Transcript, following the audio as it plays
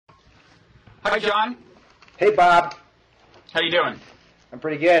Hi, John. Hey, Bob. How you doing? I'm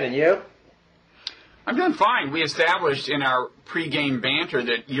pretty good, and you? I'm doing fine. We established in our pregame banter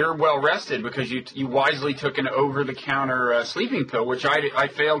that you're well rested because you wisely took an over-the-counter sleeping pill, which I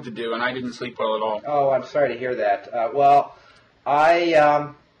failed to do, and I didn't sleep well at all. Oh, I'm sorry to hear that.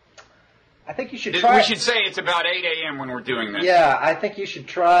 I think you should try. We should say it's about 8 a.m. when we're doing this. Yeah, I think you should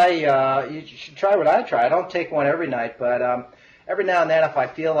try. You should try what I try. I don't take one every night, but every now and then, if I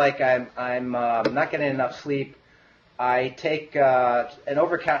feel like I'm not getting enough sleep, I take an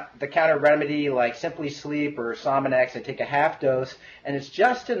over-the-counter remedy like Simply Sleep or Sominex. I take a half dose, and it's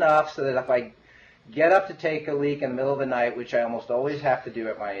just enough so that if I get up to take a leak in the middle of the night, which I almost always have to do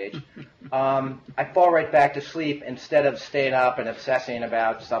at my age, I fall right back to sleep instead of staying up and obsessing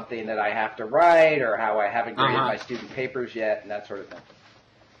about something that I have to write or how I haven't graded my student papers yet and that sort of thing.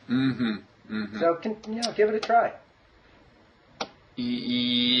 So, give it a try.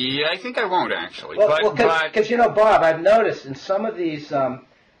 Yeah, I think I won't actually. Well, because Bob, I've noticed in some of these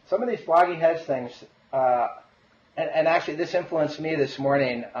flogging heads things, and actually this influenced me this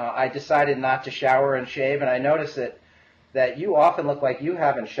morning. I decided not to shower and shave, and I noticed that you often look like you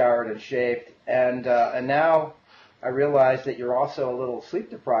haven't showered and shaved, and now I realize that you're also a little sleep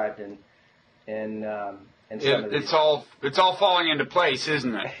deprived in some of these. It's all falling into place,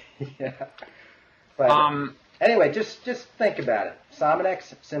 isn't it? Yeah. But, anyway, just think about it.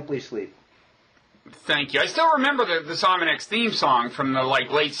 Sominex, Simply Sleep. Thank you. I still remember the Sominex theme song from the late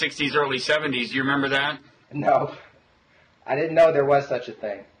 60s, early 70s. Do you remember that? No. I didn't know there was such a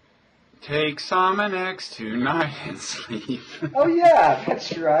thing. Take Sominex tonight and sleep. Oh, yeah,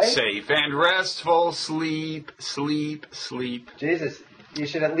 that's right. Safe and restful sleep, sleep, sleep. Jesus, you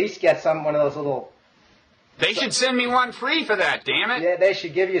should at least get one of those little... They should send me one free for that, damn it. Yeah, they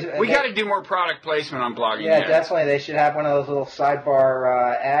should give you... We got to do more product placement on blogging. Yeah, definitely. They should have one of those little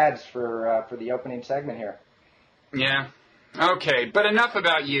sidebar ads for the opening segment here. Yeah. Okay, but enough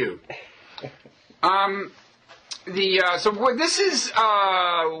about you. This is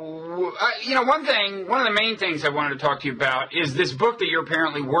one of the main things I wanted to talk to you about is this book that you're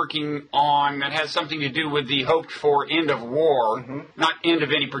apparently working on that has something to do with the hoped for end of war, not end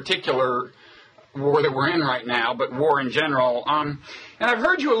of any particular war that we're in right now, but war in general. And I've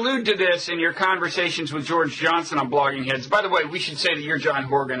heard you allude to this in your conversations with George Johnson on Blogging Heads. By the way, we should say that you're John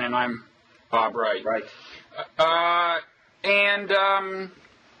Horgan and I'm Bob Wright. Right. I've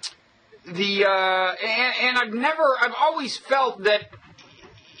always felt that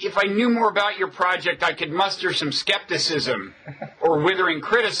if I knew more about your project, I could muster some skepticism or withering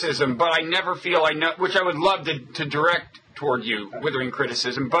criticism, but I never feel I know, which I would love to direct toward you, withering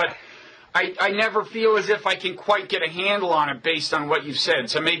criticism, but I never feel as if I can quite get a handle on it based on what you've said.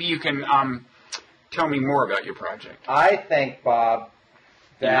 So maybe you can tell me more about your project. I think, Bob,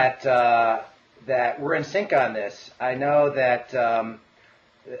 that that we're in sync on this. I know that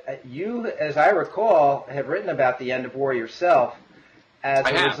you, as I recall, have written about the end of war yourself as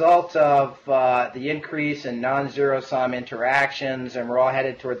a result of the increase in non-zero sum interactions, and we're all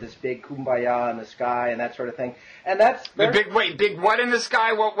headed toward this big kumbaya in the sky and that sort of thing. And that's big what in the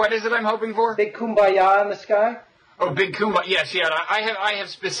sky? What is it I'm hoping for? Big kumbaya in the sky. Oh, big kumbaya. Yes, yeah. I have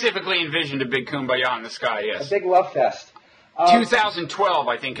specifically envisioned a big kumbaya in the sky. Yes. A big love fest. 2012,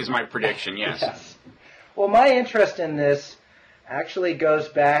 I think, is my prediction. Yes. Yes. Well, my interest in this actually goes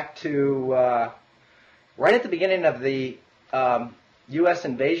back to right at the beginning of the U.S.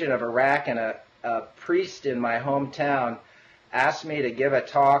 invasion of Iraq, and a priest in my hometown asked me to give a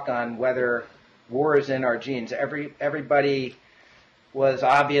talk on whether war is in our genes. Everybody was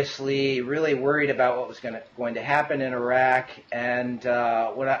obviously really worried about what was going to happen in Iraq, and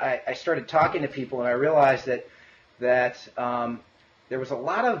when I started talking to people, and I realized that there was a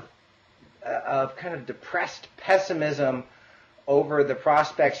lot of kind of depressed pessimism over the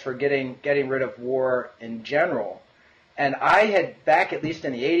prospects for getting rid of war in general. And I had, back at least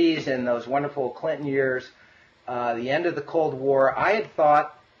in the 80s, in those wonderful Clinton years, the end of the Cold War, I had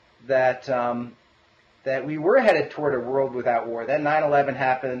thought that that we were headed toward a world without war. Then 9/11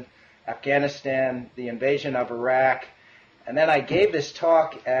 happened, Afghanistan, the invasion of Iraq, and then I gave this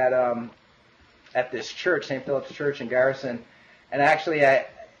talk at this church, St. Philip's Church in Garrison, and actually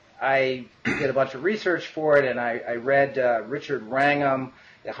I did a bunch of research for it, and I read Richard Wrangham,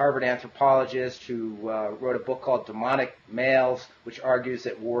 the Harvard anthropologist who wrote a book called Demonic Males, which argues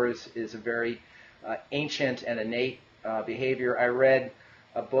that war is a very ancient and innate behavior. I read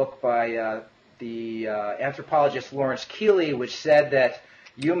a book by the anthropologist Lawrence Keeley, which said that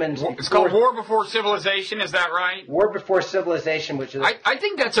humans. It's called War Before Civilization, is that right? War Before Civilization, which is... I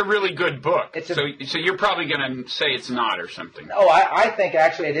think that's a really good book. So you're probably going to say it's not or something. Oh, I think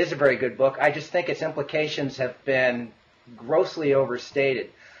actually it is a very good book. I just think its implications have been grossly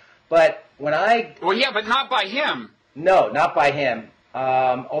overstated. But when I... Well, yeah, but not by him. No, not by him.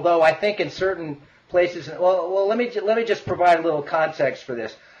 Although I think in certain places... Well, let me just provide a little context for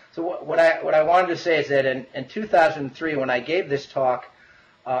this. So what I wanted to say is that in 2003, when I gave this talk,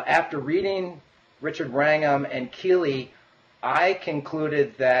 after reading Richard Wrangham and Keeley, I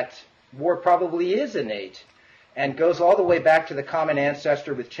concluded that war probably is innate and goes all the way back to the common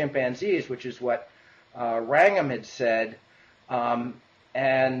ancestor with chimpanzees, which is what Wrangham had said. So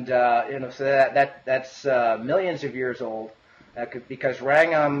that's millions of years old, because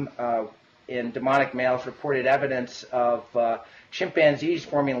Wrangham in Demonic Males reported evidence of chimpanzees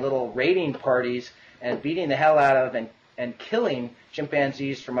forming little raiding parties and beating the hell out of and killing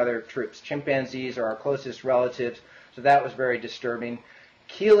chimpanzees from other troops. Chimpanzees are our closest relatives, so that was very disturbing.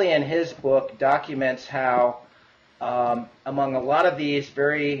 Keeley, in his book, documents how among a lot of these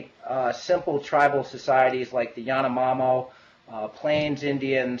very simple tribal societies like the Yanomamo, Plains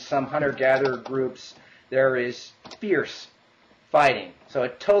Indians, some hunter-gatherer groups, there is fierce fighting. So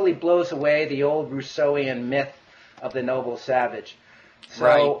it totally blows away the old Rousseauian myth of the noble savage. So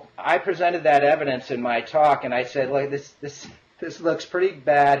right. I presented that evidence in my talk, and I said, look, this looks pretty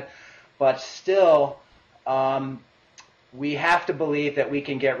bad, but still we have to believe that we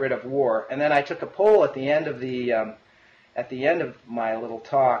can get rid of war. And then I took a poll at the end of my little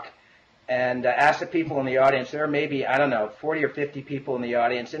talk and asked the people in the audience. There are maybe, 40 or 50 people in the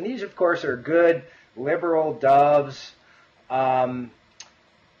audience, and these, of course, are good liberal doves,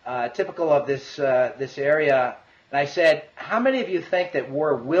 typical of this area. And I said, how many of you think that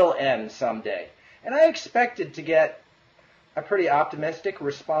war will end someday? And I expected to get a pretty optimistic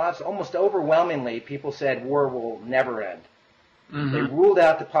response. Almost overwhelmingly, people said war will never end. Mm-hmm. They ruled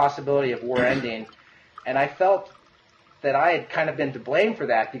out the possibility of war ending. And I felt that I had kind of been to blame for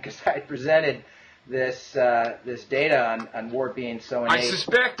that because I had presented this data on war being so innate. I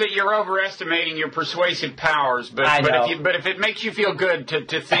suspect that you're overestimating your persuasive powers, but if it makes you feel good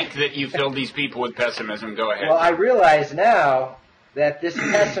to think that you filled these people with pessimism, go ahead. Well, I realize now that this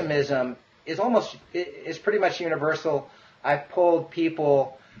pessimism is pretty much universal. I've polled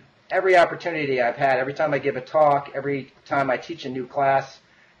people every opportunity I've had, every time I give a talk, every time I teach a new class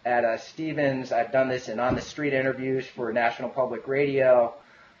at Stevens. I've done this in on-the-street interviews for National Public Radio.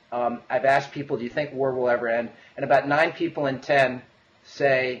 I've asked people, do you think war will ever end? And about 9 people in 10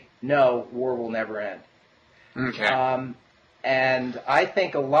 say, no, war will never end. Okay. And I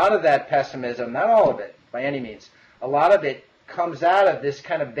think a lot of that pessimism, not all of it by any means, a lot of it comes out of this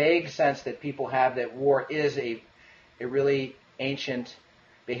kind of vague sense that people have that war is a really ancient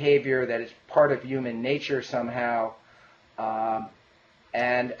behavior, that is part of human nature somehow.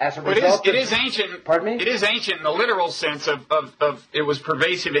 And as a result, it is ancient. Pardon me? It is ancient in the literal sense of it was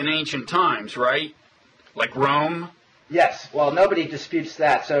pervasive in ancient times, right? Like Rome. Yes. Well, nobody disputes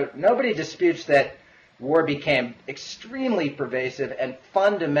that. So nobody disputes that war became extremely pervasive and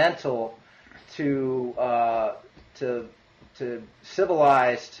fundamental to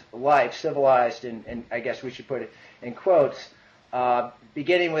civilized life. Civilized, and I guess we should put it in quotes.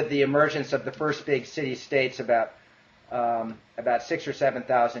 Beginning with the emergence of the first big city-states about 6,000 or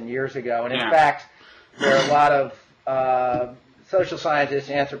 7,000 years ago. And in fact, there are a lot of social scientists,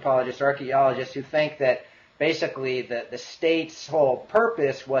 anthropologists, archaeologists who think that basically the state's whole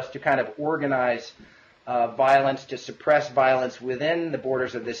purpose was to kind of organize violence, to suppress violence within the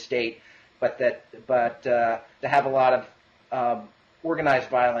borders of the state, but to have a lot of organized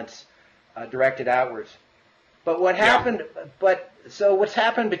violence directed outwards. But what happened? So what's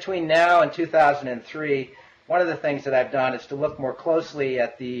happened between now and 2003? One of the things that I've done is to look more closely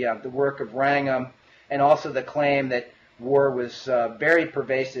at the work of Wrangham and also the claim that war was very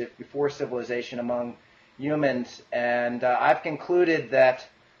pervasive before civilization among humans. And I've concluded that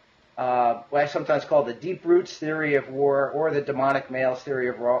what I sometimes call the deep roots theory of war, or the demonic males theory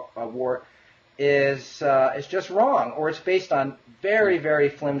of war, is just wrong, or it's based on very, very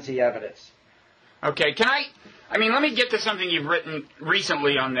flimsy evidence. Okay, let me get to something you've written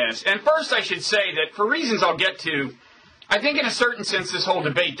recently on this. And first I should say that for reasons I'll get to, I think in a certain sense this whole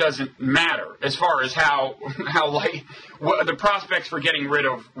debate doesn't matter as far as what the prospects for getting rid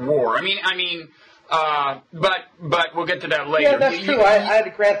of war. But we'll get to that later. Yeah, that's true.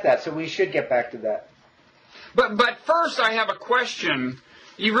 I'd grant that, so we should get back to that. But first I have a question.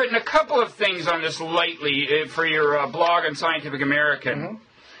 You've written a couple of things on this lately for your blog on Scientific American. Mm-hmm.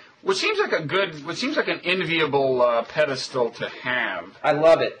 Which seems like an enviable pedestal to have. I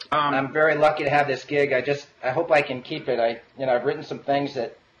love it. I'm very lucky to have this gig. I hope I can keep it. I've written some things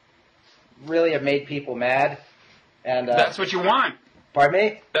that really have made people mad, and that's what you want. Pardon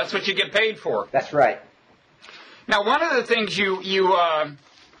me? That's what you get paid for. That's right. Now, one of the things you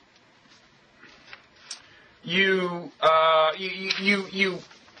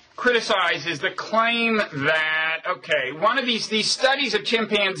criticize is the claim that, one of these studies of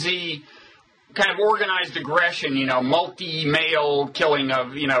chimpanzee kind of organized aggression, multi-male killing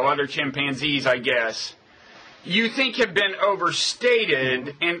of, other chimpanzees, I guess, you think have been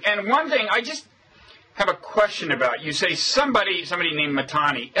overstated. And one thing I just have a question about. You say somebody named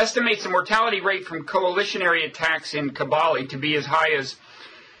Matani estimates the mortality rate from coalitionary attacks in Kabali to be as high as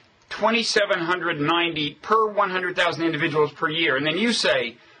 2,790 per 100,000 individuals per year. And then you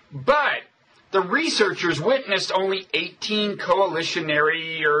say, but the researchers witnessed only 18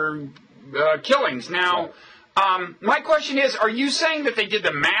 coalitionary killings. Now, my question is, are you saying that they did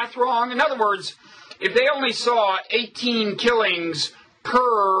the math wrong? In other words, if they only saw 18 killings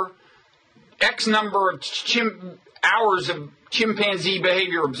per X number of hours of chimpanzee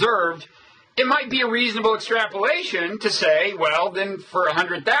behavior observed, it might be a reasonable extrapolation to say, well, then for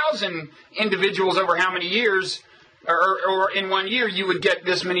 100,000 individuals over how many years, or in 1 year, you would get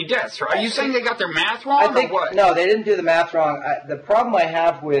this many deaths. Are you saying they got their math wrong, or what? No, they didn't do the math wrong. The problem I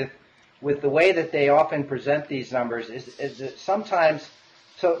have with the way that they often present these numbers is that sometimes,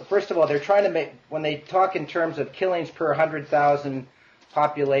 so first of all, they're trying to make, when they talk in terms of killings per 100,000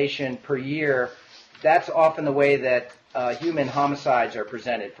 population per year, that's often the way that human homicides are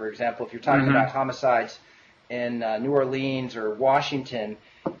presented. For example, if you're talking about homicides in New Orleans or Washington,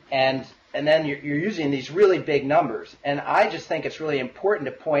 and then you're using these really big numbers. And I just think it's really important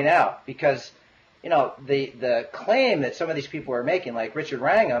to point out, because the claim that some of these people are making, like Richard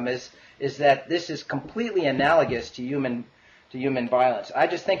Wrangham, is that this is completely analogous to human violence. I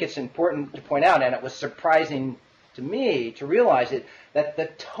just think it's important to point out, and it was surprising to me to realize it, that the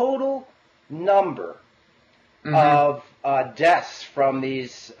total number of deaths from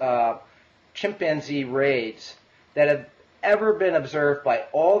these chimpanzee raids that have ever been observed by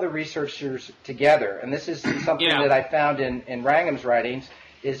all the researchers together, and this is something that I found in Wrangham's writings,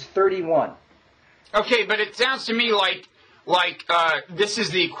 is 31. Okay, but it sounds to me like this is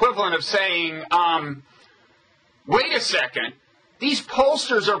the equivalent of saying, wait a second, these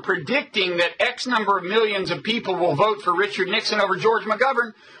pollsters are predicting that X number of millions of people will vote for Richard Nixon over George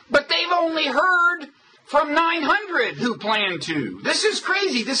McGovern, but they've only heard from 900 who plan to. This is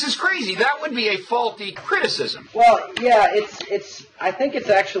crazy. This is crazy. That would be a faulty criticism. Well, yeah, I think it's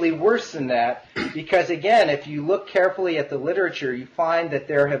actually worse than that, because again, if you look carefully at the literature, you find that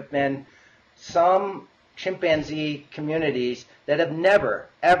there have been some chimpanzee communities that have never,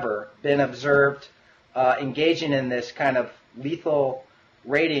 ever been observed engaging in this kind of lethal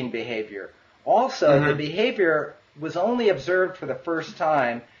raiding behavior. Also, the behavior was only observed for the first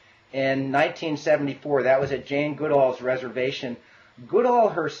time in 1974. That was at Jane Goodall's reservation. Goodall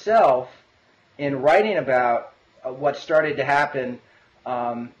herself, in writing about what started to happen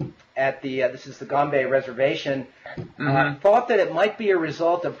at this is the Gombe Reservation, thought that it might be a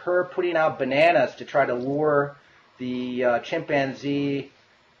result of her putting out bananas to try to lure the chimpanzee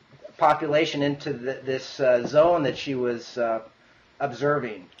population into this zone that she was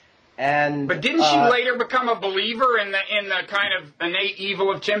observing. But didn't she later become a believer in the kind of innate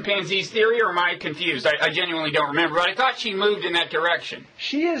evil of chimpanzees theory, or am I confused? I genuinely don't remember, but I thought she moved in that direction.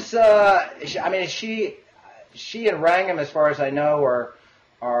 She is. She and Wrangham, as far as I know,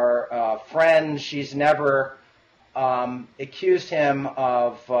 are friends. She's never accused him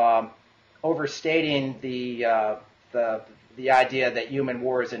of overstating the idea that human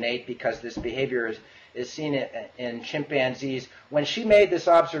war is innate, because this behavior is seen in chimpanzees. When she made this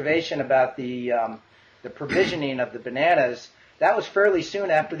observation about the provisioning of the bananas, that was fairly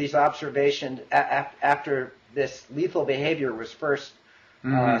soon after these observations, after this lethal behavior was first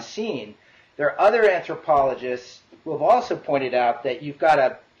seen. There are other anthropologists who have also pointed out that you've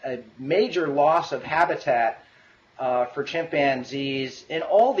got a major loss of habitat for chimpanzees in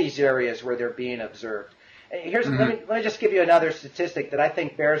all these areas where they're being observed. Let me just give you another statistic that I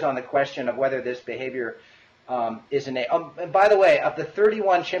think bears on the question of whether this behavior is innate. And by the way, of the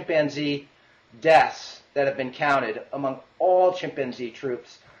 31 chimpanzee deaths that have been counted among all chimpanzee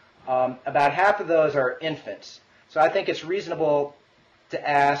troops, about half of those are infants. So I think it's reasonable to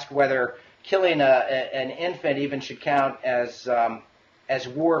ask whether killing an infant even should count as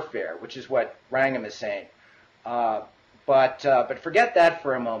warfare, which is what Wrangham is saying. But forget that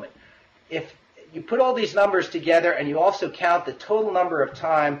for a moment. If you put all these numbers together, and you also count the total number of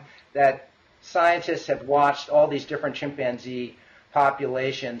time that scientists have watched all these different chimpanzee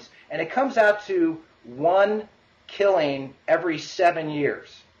populations, and it comes out to one killing every 7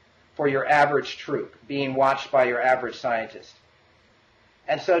 years for your average troop being watched by your average scientist.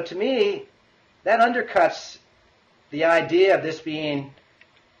 And so to me, that undercuts the idea of this being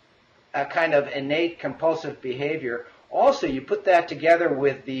a kind of innate compulsive behavior. Also, you put that together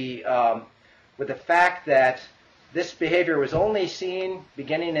with the fact that this behavior was only seen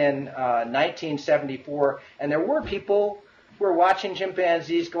beginning in 1974, and there were people who were watching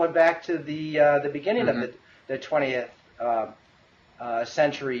chimpanzees going back to the beginning of the 20th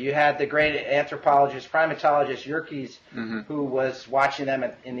century. You had the great anthropologist, primatologist Yerkes, who was watching them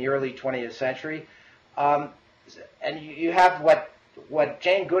in the early 20th century. And you have what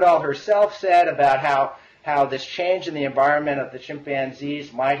Jane Goodall herself said about how this change in the environment of the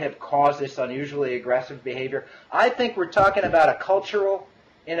chimpanzees might have caused this unusually aggressive behavior. I think we're talking about a cultural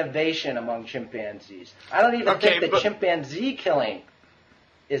innovation among chimpanzees. I don't even think that chimpanzee killing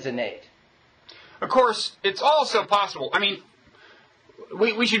is innate. Of course, it's also possible. I mean,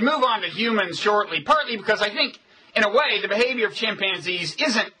 we should move on to humans shortly, partly because I think, in a way, the behavior of chimpanzees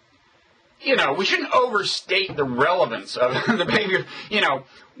isn't, we shouldn't overstate the relevance of the behavior.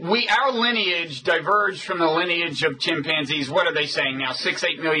 Our lineage diverged from the lineage of chimpanzees. What are they saying now?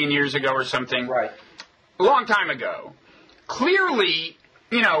 6-8 million years ago or something? Right. A long time ago. Clearly,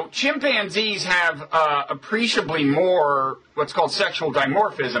 chimpanzees have appreciably more what's called sexual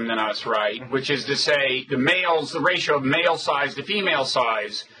dimorphism than us, right? Which is to say the ratio of male size to female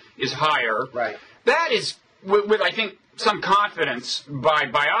size is higher. Right. That is, with I think, some confidence by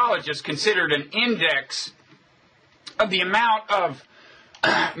biologists, considered an index of the amount of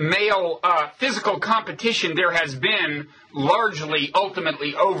male physical competition there has been, largely,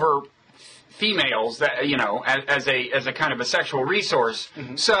 ultimately, over females, that as a kind of a sexual resource.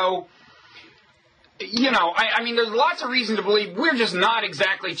 So, I mean, there's lots of reason to believe we're just not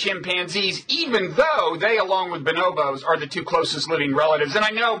exactly chimpanzees, even though they, along with bonobos, are the two closest living relatives. And I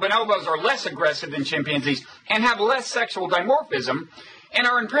know bonobos are less aggressive than chimpanzees and have less sexual dimorphism and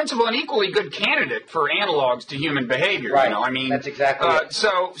are, in principle, an equally good candidate for analogs to human behavior. Right. I mean, that's exactly it.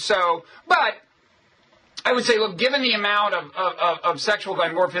 But I would say, look, given the amount of sexual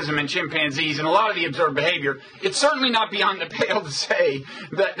dimorphism in chimpanzees and a lot of the observed behavior, it's certainly not beyond the pale to say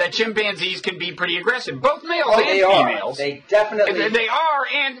that chimpanzees can be pretty aggressive, both males and females. They definitely They are,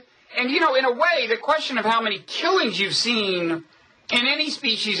 and in a way, the question of how many killings you've seen in any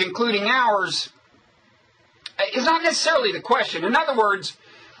species, including ours, is not necessarily the question. In other words,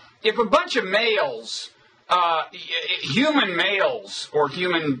 if a bunch of males, human males or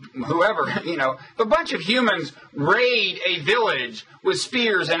human whoever, if a bunch of humans raid a village with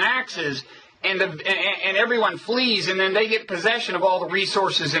spears and axes, and everyone flees, and then they get possession of all the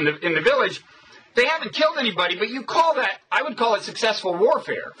resources in the village, they haven't killed anybody, but I would call it successful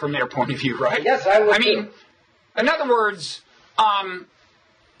warfare from their point of view, right? Yes, I would. I mean, in other words,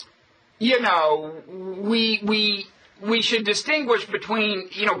 we should distinguish between,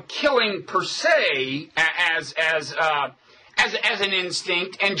 killing per se as an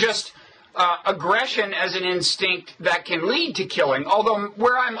instinct and just aggression as an instinct that can lead to killing. Although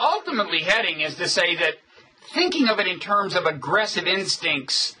where I'm ultimately heading is to say that thinking of it in terms of aggressive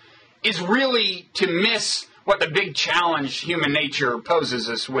instincts is really to miss what the big challenge human nature poses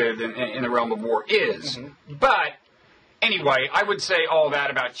us with in the realm of war is. But anyway, I would say all that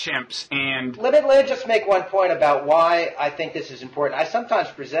about chimps. And let me just make one point about why I think this is important. I sometimes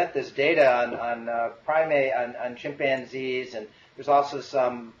present this data on chimpanzees, and there's also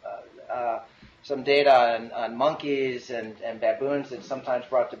some data on monkeys and baboons that's sometimes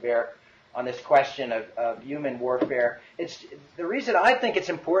brought to bear on this question of human warfare. The reason I think it's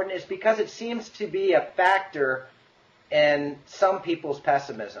important is because it seems to be a factor in some people's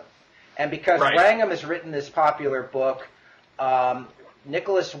pessimism. And because Wrangham has written this popular book,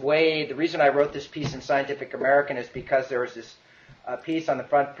 Nicholas Wade, the reason I wrote this piece in Scientific American is because there was this piece on the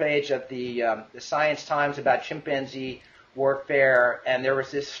front page of the Science Times about chimpanzee warfare, and there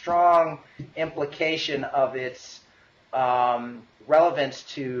was this strong implication of its relevance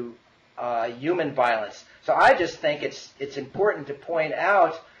to human violence. So I just think it's important to point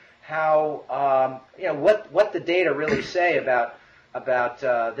out how what the data really say about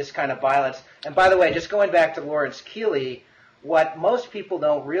this kind of violence. And by the way, just going back to Lawrence Keeley, what most people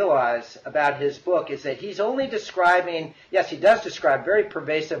don't realize about his book is that he's only describing, yes, he does describe very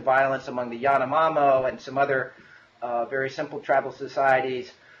pervasive violence among the Yanomamo and some other very simple tribal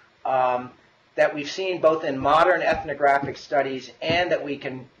societies that we've seen both in modern ethnographic studies and that we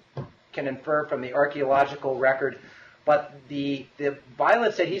can can infer from the archaeological record. But the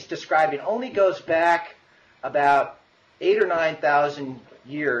violence that he's describing only goes back about 8,000 or 9,000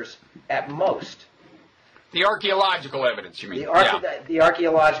 years at most. The archaeological evidence, you mean? The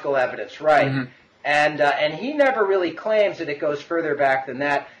archaeological evidence, right. And he never really claims that it goes further back than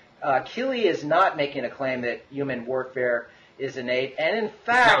that. Keeley is not making a claim that human warfare is innate, and in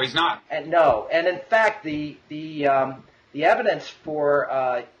fact, no, he's not. And in fact, the evidence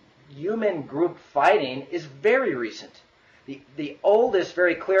for human group fighting is very recent. The oldest,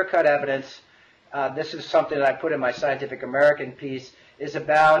 very clear-cut evidence. This is something that I put in my Scientific American piece. Is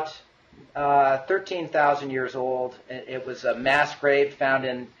about 13,000 years old. It was a mass grave found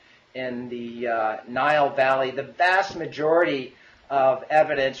in the Nile Valley. The vast majority of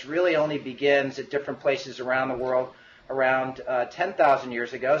evidence really only begins at different places around the world around 10,000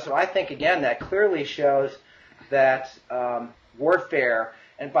 years ago. So I think, again, that clearly shows that warfare,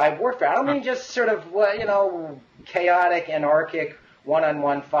 and by warfare, I don't mean just sort of, chaotic, anarchic,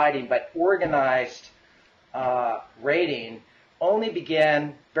 one-on-one fighting, but organized raiding only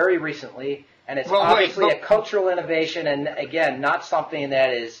began very recently, and it's obviously a cultural innovation, and again, not something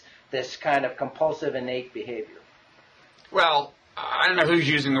that is this kind of compulsive, innate behavior. Well, I don't know who's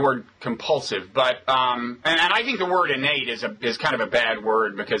using the word compulsive, but and I think the word innate is kind of a bad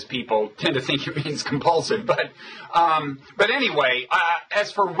word because people tend to think it means compulsive. But anyway,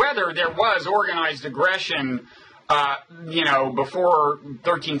 as for whether there was organized aggression, before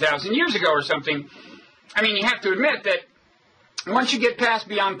 13,000 years ago or something, I mean, you have to admit that once you get past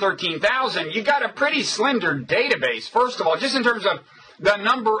beyond 13,000, you got a pretty slender database. First of all, just in terms of the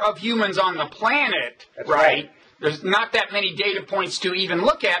number of humans on the planet, right? There's not that many data points to even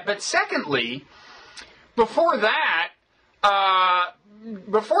look at. But secondly, before that,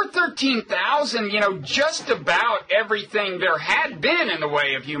 before 13,000, just about everything there had been in the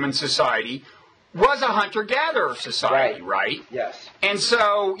way of human society was a hunter-gatherer society, right? Yes. And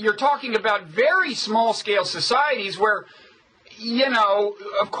so you're talking about very small-scale societies where,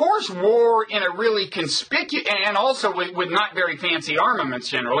 of course, war in a really conspicuous, and also with not very fancy armaments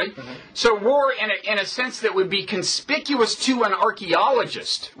generally. So war in a sense that would be conspicuous to an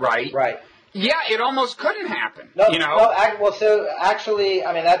archaeologist, right? Right. Yeah, it almost couldn't happen. So actually,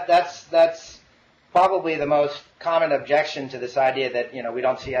 I mean, that's probably the most common objection to this idea that we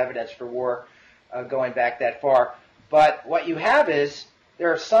don't see evidence for war going back that far. But what you have is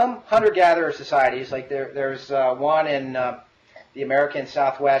there are some hunter-gatherer societies, like there's one in the American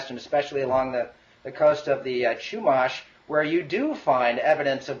Southwest, and especially along the coast of the Chumash, where you do find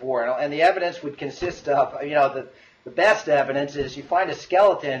evidence of war. And the evidence would consist of, the best evidence is you find a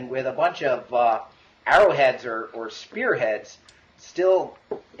skeleton with a bunch of arrowheads or spearheads still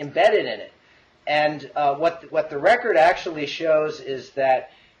embedded in it. And what the record actually shows is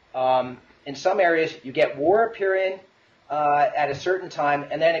that in some areas you get war appearing at a certain time,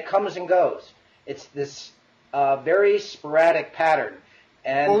 and then it comes and goes. It's this very sporadic pattern.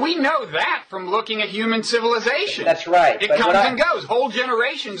 And well, we know that from looking at human civilization. That's right. It comes and goes. Whole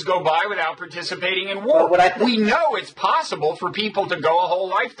generations go by without participating in war. We know it's possible for people to go a whole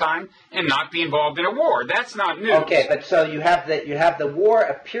lifetime and not be involved in a war. That's not news. Okay, but so you have the war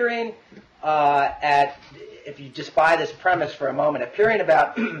appearing at, if you just buy this premise for a moment, appearing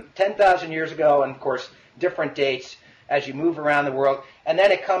about 10,000 years ago, and of course different dates as you move around the world, and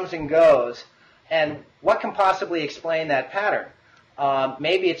then it comes and goes. And what can possibly explain that pattern?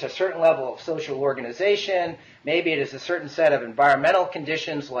 Maybe it's a certain level of social organization. Maybe it is a certain set of environmental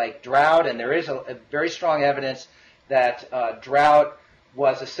conditions like drought, and there is a very strong evidence that drought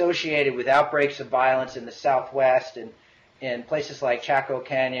was associated with outbreaks of violence in the Southwest and in places like Chaco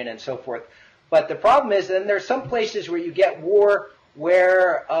Canyon and so forth. But the problem is then there's some places where you get war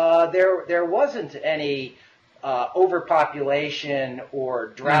where there wasn't any overpopulation or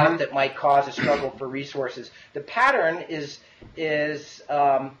drought that might cause a struggle for resources. The pattern is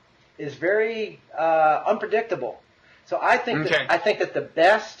very unpredictable. So I think that the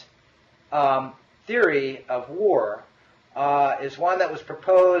best theory of war is one that was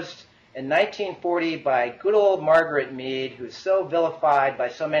proposed in 1940 by good old Margaret Mead, who's so vilified by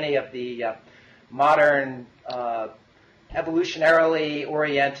so many of the modern evolutionarily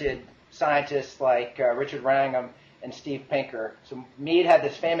oriented scientists like Richard Wrangham and Steve Pinker. So Mead had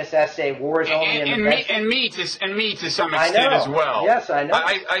this famous essay, "War is only an invention." And me to some extent as well. Yes, I know.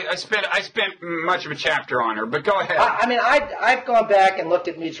 I spent much of a chapter on her, but go ahead. I've gone back and looked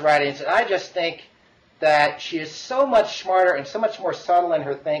at Mead's writings, and I just think that she is so much smarter and so much more subtle in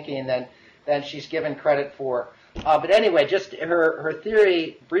her thinking than she's given credit for. But anyway, just her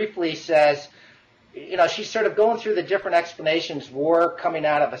theory briefly says she's sort of going through the different explanations. War coming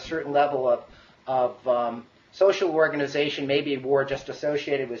out of a certain level of social organization, maybe war just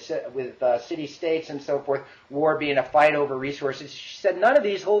associated with city-states and so forth, war being a fight over resources. She said none of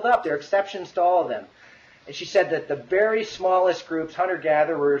these hold up. There are exceptions to all of them. And she said that the very smallest groups,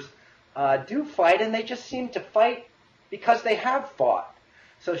 hunter-gatherers, do fight, and they just seem to fight because they have fought.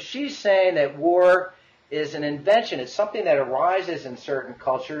 So she's saying that war is an invention. It's something that arises in certain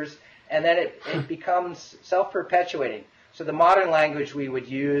cultures, and then it becomes self-perpetuating. So the modern language we would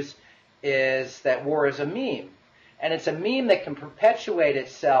use is that war is a meme. And it's a meme that can perpetuate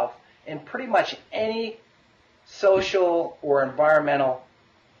itself in pretty much any social or environmental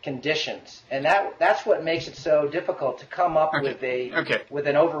conditions. And that's what makes it so difficult to come up with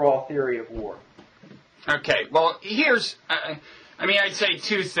an overall theory of war. Okay, well, here's, I'd say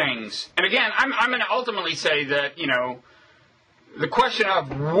two things. And again, I'm going to ultimately say that, the question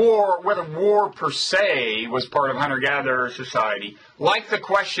of war, whether war per se was part of hunter-gatherer society, like the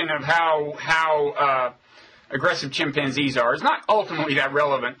question of how aggressive chimpanzees are, is not ultimately that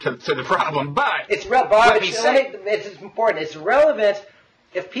relevant to the problem. But it's it's important. It's relevant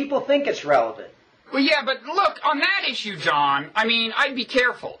if people think it's relevant. Well, yeah, but look, on that issue, John, I'd be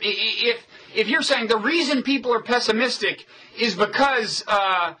careful. If you're saying the reason people are pessimistic is because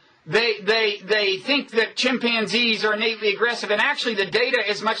they think that chimpanzees are innately aggressive, and actually the data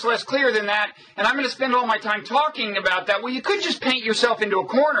is much less clear than that, and I'm going to spend all my time talking about that. Well, you could just paint yourself into a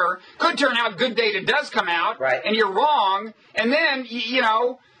corner. Could turn out good data does come out, right, and you're wrong, and then,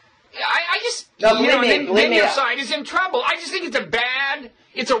 I just, then your side is in trouble. I just think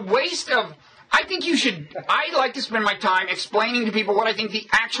it's a waste of, I like to spend my time explaining to people what I think the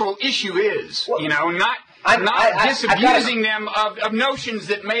actual issue is, not disabusing them of notions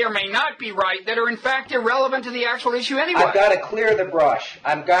that may or may not be right, that are in fact irrelevant to the actual issue anyway. I've got to clear the brush.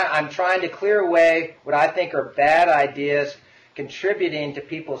 I'm trying to clear away what I think are bad ideas contributing to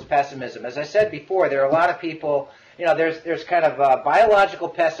people's pessimism. As I said before, there are a lot of people, there's kind of biological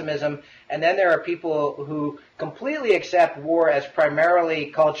pessimism, and then there are people who completely accept war as primarily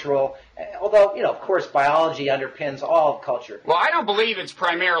cultural, although, of course, biology underpins all of culture. Well, I don't believe it's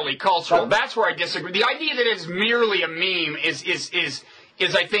primarily cultural. That's where I disagree. The idea that it's merely a meme is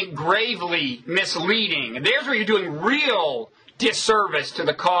I think, gravely misleading. And there's where you're doing real disservice to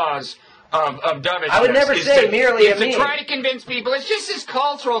the cause of dovishness. I would never say merely a meme. To try to convince people, it's just this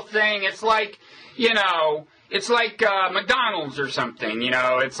cultural thing. It's like, it's like McDonald's or something,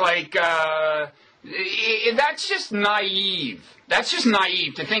 It's like, that's just naive. That's just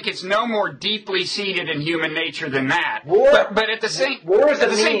naive to think it's no more deeply seated in human nature than that. But at the same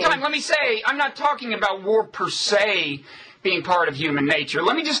time, let me say, I'm not talking about war per se being part of human nature.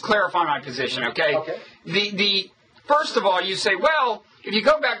 Let me just clarify my position, okay? First of all, you say, well, if you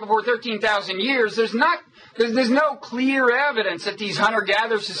go back before 13,000 years, there's no clear evidence that these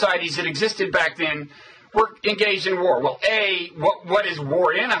hunter-gatherer societies that existed back then were engaged in war. Well, what is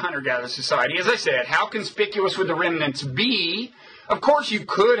war in a hunter-gatherer society? As I said, how conspicuous would the remnants be? Of course, you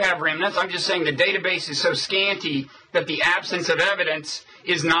could have remnants. I'm just saying the database is so scanty that the absence of evidence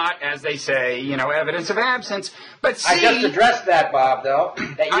is not, as they say, evidence of absence. But I just addressed that, Bob, though.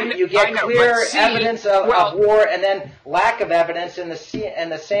 That you get clear evidence of war and then lack of evidence in the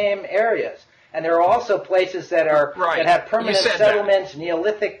same areas. And there are also places that have permanent settlements,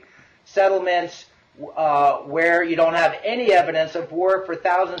 Neolithic settlements, where you don't have any evidence of war for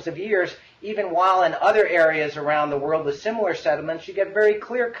thousands of years, even while in other areas around the world with similar settlements, you get very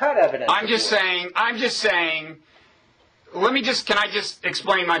clear-cut evidence. I'm just saying, can I just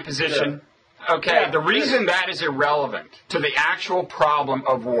explain my position? Sure. Okay, yeah, the reason that is irrelevant to the actual problem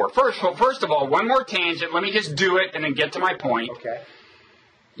of war. First of all, one more tangent, let me just do it and then get to my point. Okay.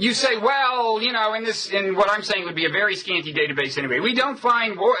 You say, well, in what I'm saying would be a very scanty database anyway. We don't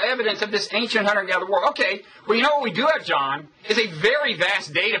find evidence of this ancient hunter-gatherer war. Okay, well, what we do have, John, is a very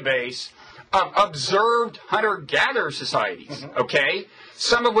vast database of observed hunter-gatherer societies, okay?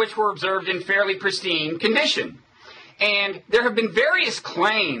 Some of which were observed in fairly pristine condition. And there have been various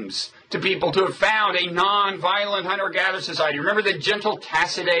claims to people to have found a non-violent hunter-gatherer society. Remember the gentle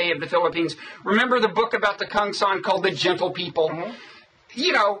Tacidae of the Philippines? Remember the book about the Kung San called The Gentle People?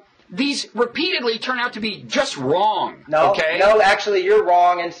 These repeatedly turn out to be just wrong. No, okay? No, actually, you're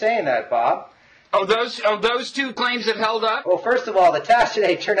wrong in saying that, Bob. Those two claims have held up? Well, first of all, the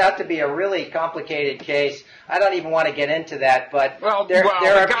Tacidae turned out to be a really complicated case. I don't even want to get into that, but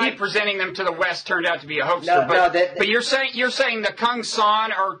the guy presenting them to the West turned out to be a hoaxer. But you're saying the Kung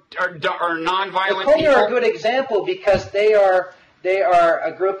San are non-violent people? The Kung are a good example because they are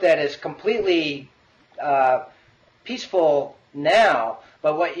a group that is completely peaceful now.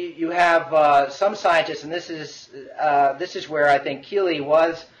 But what you have some scientists, and this is where I think Keeley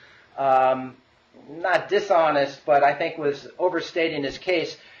was not dishonest, but I think was overstating his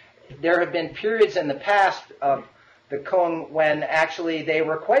case. There have been periods in the past of the Kung when actually they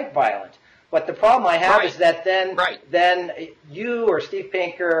were quite violent. But the problem I have is that then you or Steve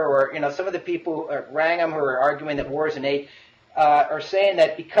Pinker or some of the people, Wrangham, who are arguing that war is innate, are saying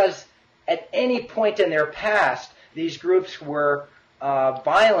that because at any point in their past these groups were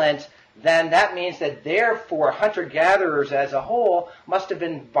violent, then that means that therefore hunter-gatherers as a whole must have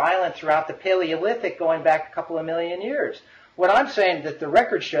been violent throughout the Paleolithic going back a couple of million years. What I'm saying that the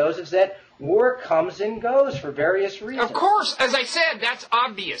record shows is that war comes and goes for various reasons. Of course, as I said, that's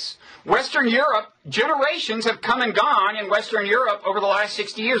obvious. Western Europe, generations have come and gone in Western Europe over the last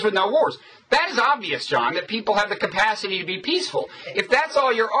 60 years with no wars. That is obvious, John, that people have the capacity to be peaceful. If that's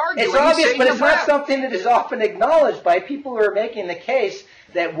all you're arguing, it's obvious, but it's not something that is often acknowledged by people who are making the case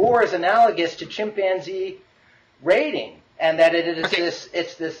that war is analogous to chimpanzee raiding, and that it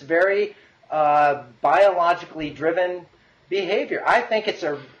is this very biologically driven behavior. I think it's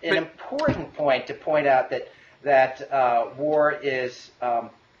an important point to point out that war is a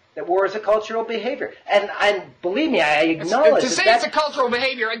cultural behavior, and believe me, I acknowledge to say it's a cultural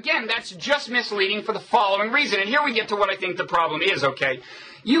behavior. Again, that's just misleading for the following reason, and here we get to what I think the problem is. Okay,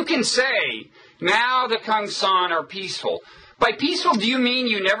 you can say now the Kung San are peaceful. By peaceful, do you mean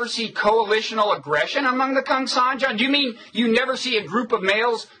you never see coalitional aggression among the Kung San, John? Do you mean you never see a group of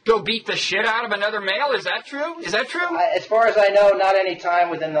males go beat the shit out of another male? Is that true? Is that true? As far as I know, not any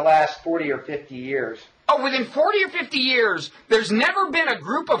time within the last 40 or 50 years. Oh, within 40 or 50 years, there's never been a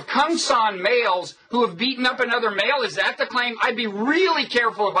group of Kung San males who have beaten up another male? Is that the claim? I'd be really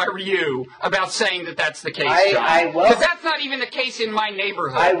careful if I were you about saying that that's the case, John. Because that's not even the case in my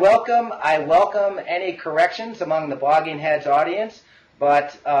neighborhood. I welcome any corrections among the Blogging Heads audience,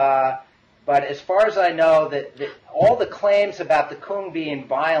 but as far as I know, that all the claims about the Kung being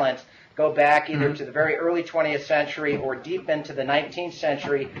violent go back either to the very early 20th century or deep into the 19th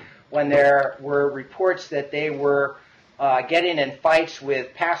century, when there were reports that they were getting in fights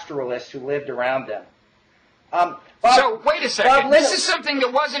with pastoralists who lived around them. So, wait a second. This is something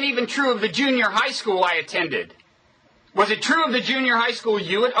that wasn't even true of the junior high school I attended. Was it true of the junior high school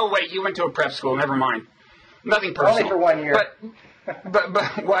you went? Oh, wait, you went to a prep school. Never mind. Nothing personal. Only for 1 year.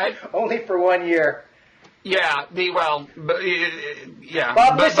 But what? Only for 1 year. Yeah, yeah.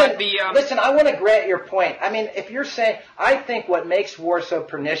 Bob, listen, I want to grant your point. I mean, if you're saying, I think what makes war so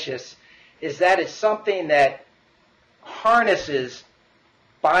pernicious is that it's something that harnesses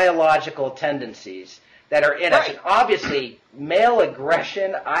biological tendencies that are in us. And obviously, male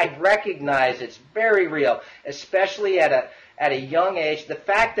aggression, I recognize it's very real, especially at a young age. The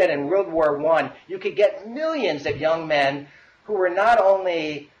fact that in World War I, you could get millions of young men who were not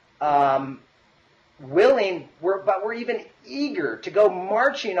only willing, but were even eager to go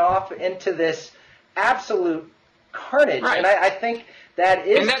marching off into this absolute carnage. Right. And I think that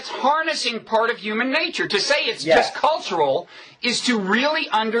is... And that's harnessing part of human nature. To say it's just cultural is to really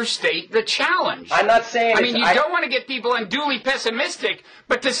understate the challenge. I'm not saying... I mean, you don't want to get people unduly pessimistic,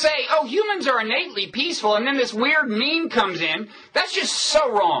 but to say, oh, humans are innately peaceful, and then this weird meme comes in, that's just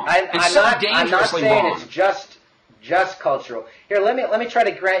so wrong. I'm not saying it's just cultural. Here, let me try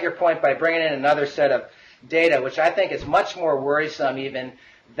to grant your point by bringing in another set of data, which I think is much more worrisome even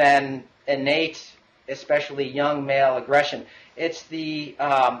than innate, especially young male aggression. It's the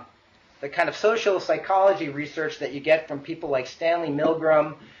kind of social psychology research that you get from people like Stanley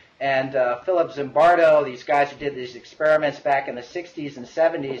Milgram and Philip Zimbardo, these guys who did these experiments back in the 60s and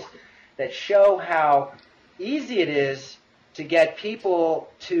 70s that show how easy it is to get people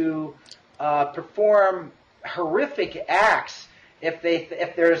to perform horrific acts if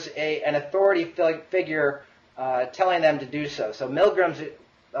there's an authority figure telling them to do so. So Milgram's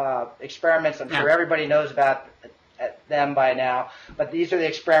experiments, I'm sure everybody knows about them by now, but these are the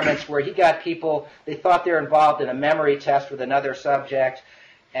experiments where he got people, they thought they were involved in a memory test with another subject,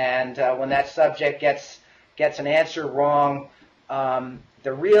 and when that subject gets an answer wrong,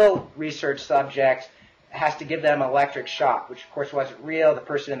 the real research subject has to give them an electric shock, which of course wasn't real. The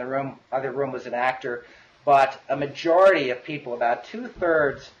person in the other room was an actor. But a majority of people, about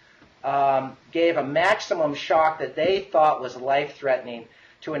 2/3, gave a maximum shock that they thought was life-threatening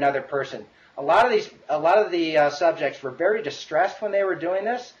to another person. A lot of the subjects were very distressed when they were doing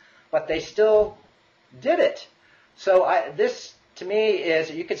this, but they still did it. So this, to me,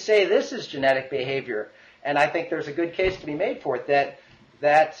 you could say this is genetic behavior, and I think there's a good case to be made for it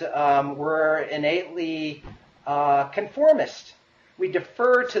that we're innately conformist. We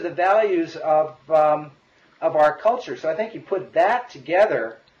defer to the values of of our culture. So I think you put that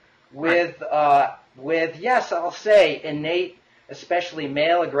together with yes, I'll say innate, especially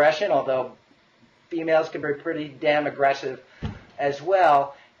male aggression, although females can be pretty damn aggressive as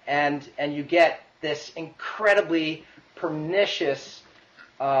well, and you get this incredibly pernicious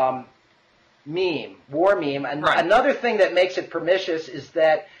war meme. And another thing that makes it pernicious is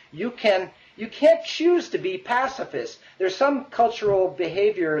that you can't choose to be pacifist. There's some cultural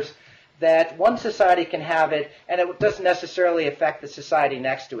behaviors that one society can have it, and it doesn't necessarily affect the society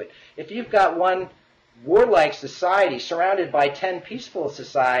next to it. If you've got one warlike society surrounded by 10 peaceful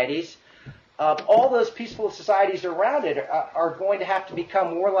societies, all those peaceful societies around it are going to have to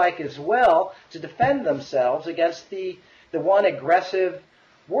become warlike as well to defend themselves against the one aggressive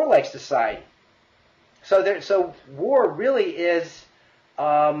warlike society. So war really is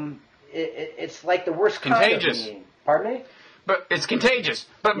it's like the worst contagious. Kind of meme. Pardon me? But it's contagious.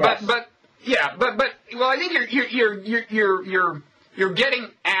 But yes. but well, I think you're getting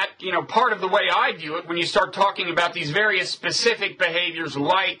at part of the way I view it when you start talking about these various specific behaviors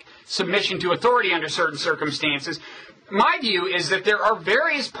like submission to authority under certain circumstances. My view is that there are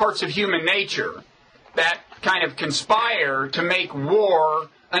various parts of human nature that kind of conspire to make war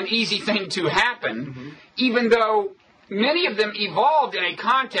an easy thing to happen, even though many of them evolved in a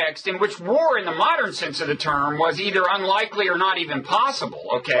context in which war in the modern sense of the term was either unlikely or not even possible,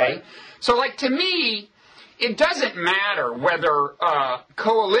 okay? Right. So, like, to me, it doesn't matter whether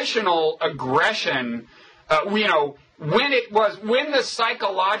coalitional aggression, when the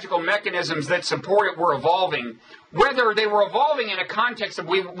psychological mechanisms that support it were evolving, whether they were evolving in a context of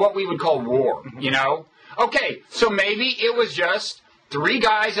what we would call war, Okay, so maybe it was just 3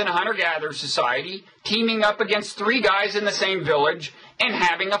 guys in a hunter-gatherer society teaming up against 3 guys in the same village and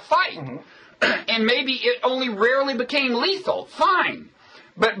having a fight. And maybe it only rarely became lethal. Fine.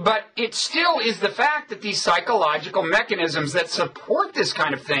 But it still is the fact that these psychological mechanisms that support this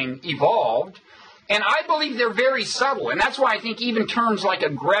kind of thing evolved, and I believe they're very subtle. And that's why I think even terms like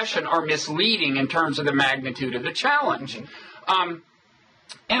aggression are misleading in terms of the magnitude of the challenge.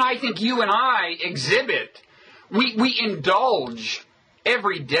 And I think you and I exhibit, we indulge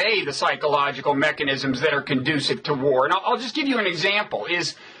every day the psychological mechanisms that are conducive to war. And I'll just give you an example,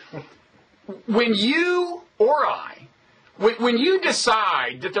 is when you or I, when you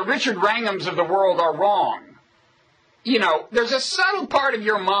decide that the Richard Wranghams of the world are wrong, there's a subtle part of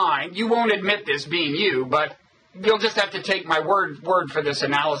your mind, you won't admit this being you, but you'll just have to take my word for this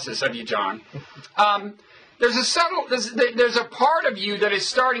analysis of you, John. There's a part of you that is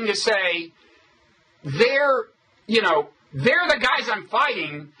starting to say, they're the guys I'm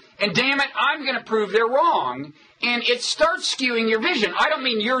fighting, and damn it, I'm going to prove they're wrong. And it starts skewing your vision. I don't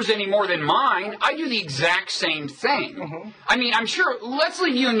mean yours any more than mine. I do the exact same thing. I mean, I'm sure, let's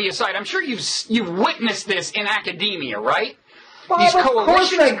leave you and me aside. I'm sure you've witnessed this in academia, right? Well, of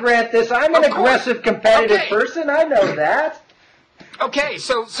course I grant this. I'm an aggressive, competitive person. I know that. Okay,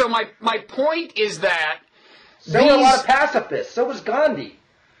 so my point is that there were a lot of pacifists. So was Gandhi.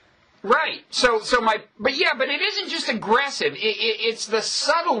 Right. But it isn't just aggressive. It's the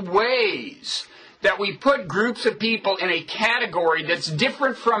subtle ways that we put groups of people in a category that's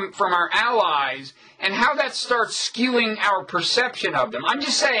different from our allies, and how that starts skewing our perception of them. I'm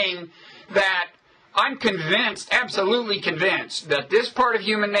just saying that I'm convinced, absolutely convinced, that this part of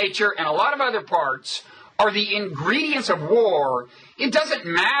human nature and a lot of other parts are the ingredients of war. It doesn't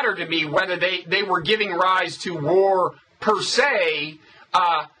matter to me whether they were giving rise to war per se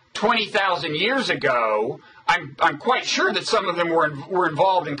 20,000 years ago. I'm quite sure that some of them were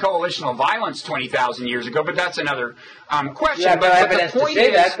involved in coalitional violence 20,000 years ago, but that's another question. Yeah, but evidence to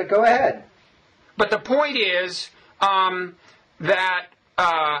say that, but go ahead. But the point is that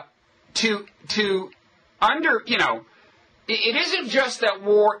it isn't just that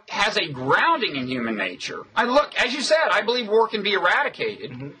war has a grounding in human nature. As you said, I believe war can be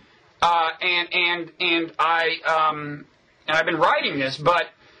eradicated, and I've been writing this, but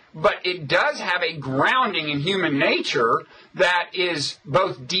it does have a grounding in human nature that is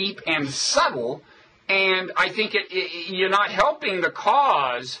both deep and subtle, and I think you're not helping the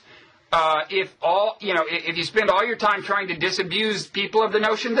cause if you spend all your time trying to disabuse people of the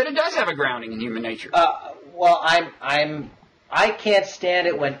notion that it does have a grounding in human nature. Well, I can't stand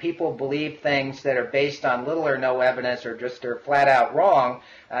it when people believe things that are based on little or no evidence or just are flat out wrong.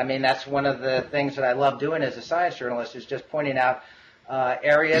 I mean, that's one of the things that I love doing as a science journalist, is just pointing out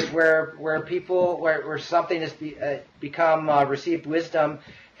areas where something has become received wisdom,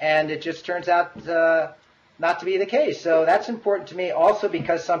 and it just turns out not to be the case. So that's important to me, also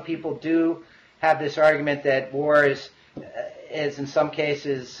because some people do have this argument that war is in some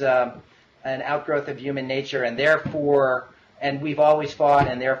cases an outgrowth of human nature, and therefore, and we've always fought,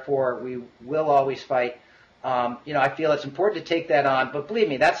 and therefore we will always fight. I feel it's important to take that on, but believe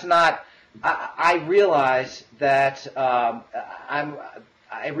me, that's not. I realize that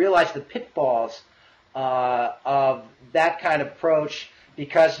I realize the pitfalls of that kind of approach,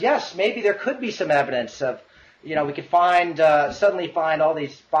 because yes, maybe there could be some evidence of, we could suddenly find all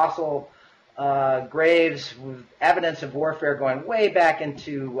these fossil graves with evidence of warfare going way back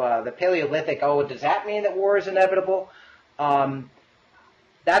into the Paleolithic. Oh, does that mean that war is inevitable?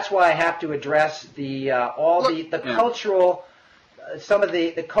 That's why I have to address the cultural, some of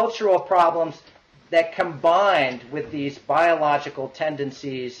the cultural problems that, combined with these biological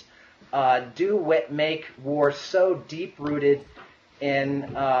tendencies, do make war so deep-rooted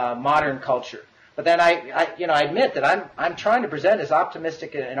in modern culture. But then I admit that I'm trying to present as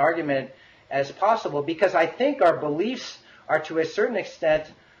optimistic an argument as possible, because I think our beliefs are, to a certain extent,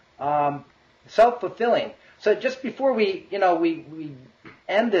 self-fulfilling. So just before we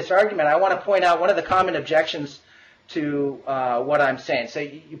end this argument, I want to point out one of the common objections to what I'm saying. So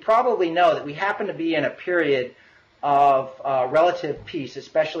you probably know that we happen to be in a period of relative peace,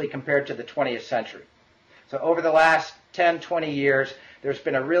 especially compared to the 20th century. So over the last 10, 20 years, there's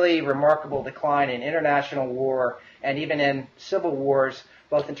been a really remarkable decline in international war and even in civil wars,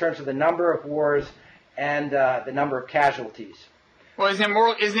 both in terms of the number of wars and the number of casualties. Well, isn't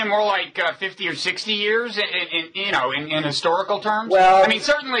it more like 50 or 60 years in historical terms? Well, I mean,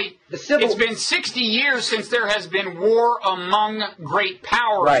 certainly it's been 60 years since there has been war among great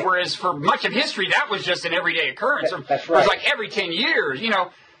powers, right. Whereas for much of history that was just an everyday occurrence. That's right. It was like every 10 years.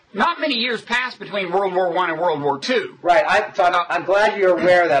 Not many years passed between World War I and World War II. Right. I'm glad you're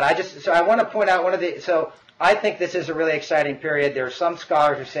aware of that. I want to point out I think this is a really exciting period. There are some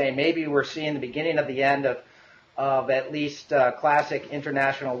scholars who are saying maybe we're seeing the beginning of the end of at least classic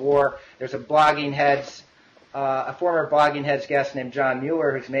international war. There's a former Blogging Heads guest named John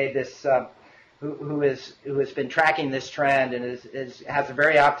Mueller who's made this, who has been tracking this trend and has a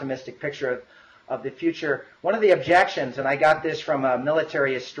very optimistic picture of the future. One of the objections, and I got this from a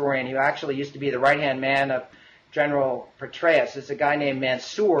military historian who actually used to be the right-hand man of General Petraeus, is a guy named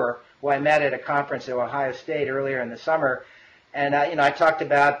Mansour, who I met at a conference at Ohio State earlier in the summer. And, I talked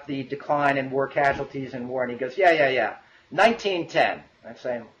about the decline in war casualties in war, and he goes, yeah, 1910. I'm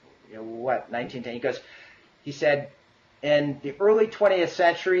saying, what, 1910? He said, in the early 20th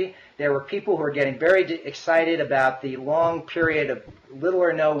century, there were people who were getting very excited about the long period of little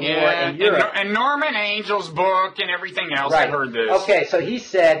or no war in Europe. And Norman Angel's book and everything else, right. I heard this. Okay, so he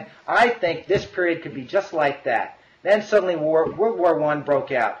said, I think this period could be just like that. Then suddenly World War I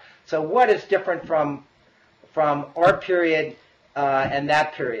broke out. So what is different from our period and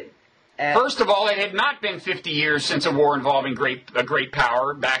that period? And first of all, it had not been 50 years since a war involving a great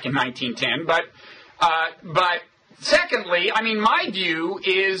power back in 1910. But secondly, I mean, my view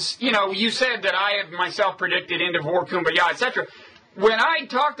is, you said that I have myself predicted end of war, kumbaya, etc. When I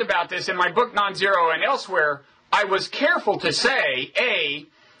talked about this in my book Nonzero and elsewhere, I was careful to say, A,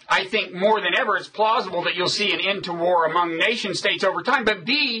 I think more than ever it's plausible that you'll see an end to war among nation states over time. But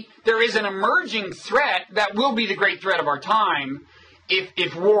B, there is an emerging threat that will be the great threat of our time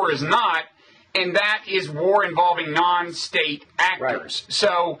if war is not, and that is war involving non-state actors. Right.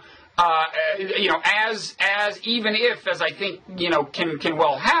 So, as even if, as I think, can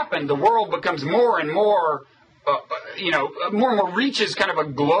well happen, the world becomes more and more, more and more reaches kind of a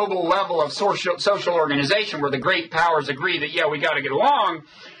global level of social organization where the great powers agree that, we got to get along.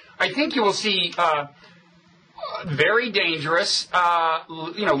 I think you will see very dangerous,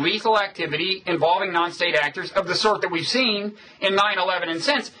 lethal activity involving non-state actors of the sort that we've seen in 9/11 and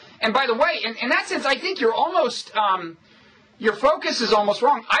since. And by the way, in that sense, I think you're almost, your focus is almost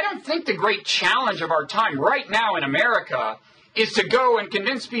wrong. I don't think the great challenge of our time right now in America is to go and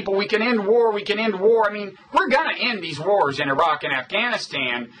convince people we can end war, I mean, we're going to end these wars in Iraq and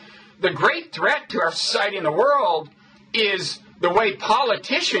Afghanistan. The great threat to our society and the world is the way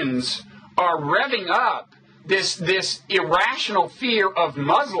politicians are revving up this irrational fear of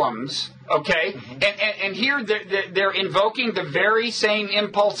Muslims, okay? Mm-hmm. And here they're invoking the very same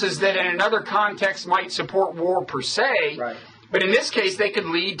impulses that in another context might support war per se. Right. But in this case, they could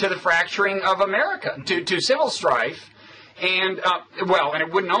lead to the fracturing of America, to civil strife. And, and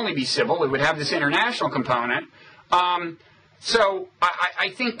it wouldn't only be civil, it would have this international component. So I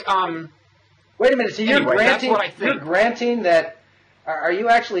think... Wait a minute, so anyway, that's what I think. You're granting that... Are you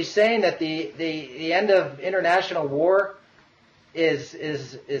actually saying that the end of international war is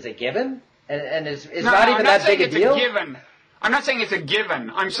a given? And is no, not even that big a deal? I'm not saying it's a given.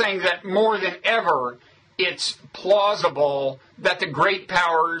 I'm saying that more than ever, it's plausible that the great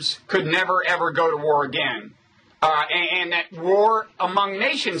powers could never, ever go to war again. And that war among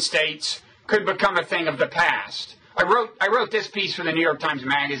nation states could become a thing of the past. I wrote this piece for the New York Times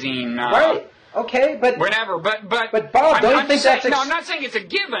Magazine. Right. Okay, but whatever. But Bob, don't you think that's no? I'm not saying it's a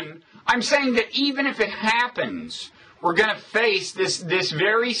given. I'm saying that even if it happens, we're going to face this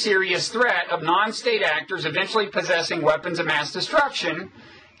very serious threat of non-state actors eventually possessing weapons of mass destruction,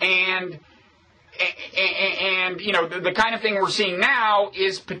 and you know, the kind of thing we're seeing now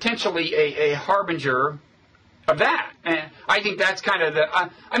is potentially a harbinger of that. And I think that's kind of the.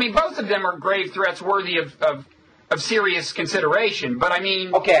 I mean, both of them are grave threats worthy of serious consideration. But I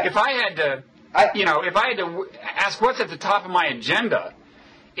mean, okay. If I had to, if I had to ask what's at the top of my agenda,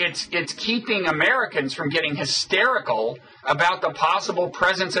 it's keeping Americans from getting hysterical about the possible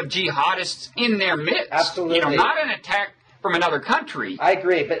presence of jihadists in their midst. Absolutely. You know, not an attack from another country. I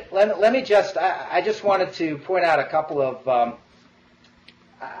agree, but let me just, I just wanted to point out a couple of,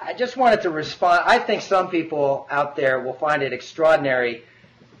 I just wanted to respond. I think some people out there will find it extraordinary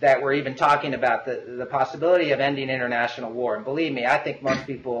that we're even talking about the possibility of ending international war. And believe me, I think most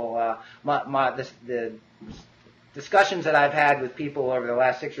people, the discussions that I've had with people over the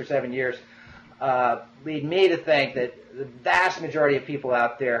last 6 or 7 years lead me to think that the vast majority of people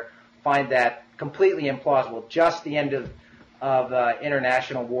out there find that completely implausible, just the end of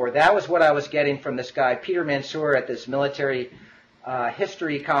international war. That was what I was getting from this guy, Peter Mansour, at this military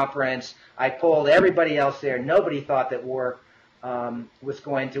history conference. I polled everybody else there. Nobody thought that war was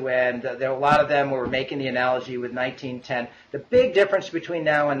going to end. There were a lot of them were making the analogy with 1910. The big difference between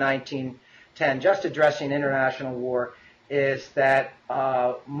now and 1910, just addressing international war, is that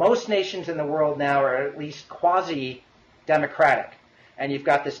most nations in the world now are at least quasi-democratic. And you've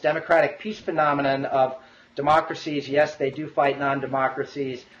got this democratic peace phenomenon of democracies. Yes, they do fight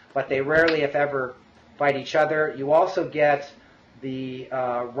non-democracies, but they rarely, if ever, fight each other. You also get the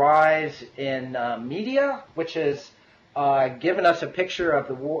rise in media, which has given us a picture of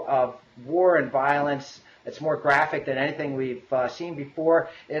war and violence that's more graphic than anything we've seen before.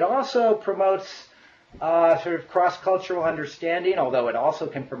 It also promotes sort of cross-cultural understanding, although it also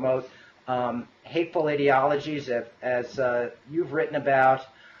can promote hateful ideologies, as you've written about.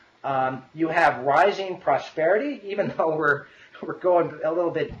 You have rising prosperity, even though we're going a little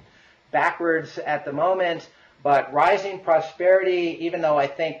bit backwards at the moment. But rising prosperity, even though I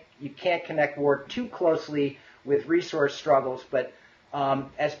think you can't connect war too closely with resource struggles, but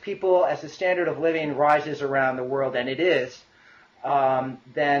as the standard of living rises around the world, and it is,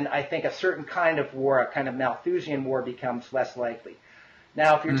 then I think a certain kind of war, a kind of Malthusian war, becomes less likely.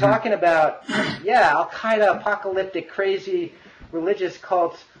 Now, if you're talking about, Al-Qaeda, apocalyptic, crazy religious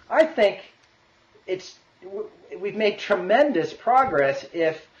cults, I think we've made tremendous progress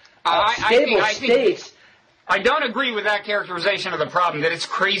if stable states. I don't agree with that characterization of the problem, that it's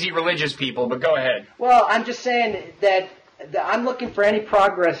crazy religious people, but go ahead. Well, I'm just saying that I'm looking for any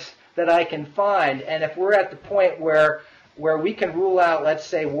progress that I can find, and if we're at the point where we can rule out, let's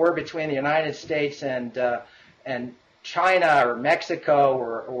say, war between the United States and China or Mexico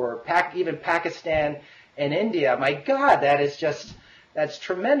or even Pakistan and India, my God, that's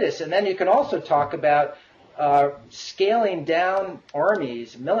tremendous. And then you can also talk about scaling down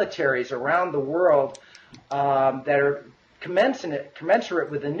armies, militaries around the world that are commensurate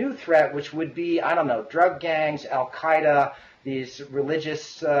with a new threat, which would be, I don't know, drug gangs, Al-Qaeda, these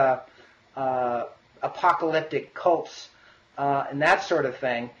religious apocalyptic cults, and that sort of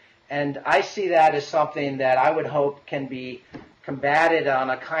thing. And I see that as something that I would hope can be combated on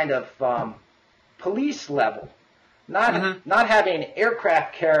a kind of police level, not having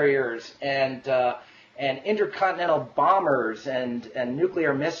aircraft carriers and intercontinental bombers and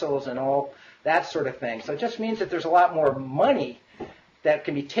nuclear missiles and all that sort of thing. So it just means that there's a lot more money that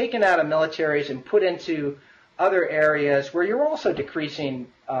can be taken out of militaries and put into other areas where you're also decreasing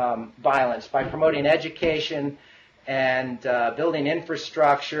violence by promoting education and building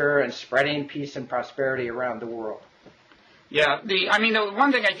infrastructure and spreading peace and prosperity around the world. Yeah, the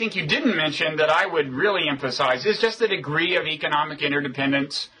one thing I think you didn't mention that I would really emphasize is just the degree of economic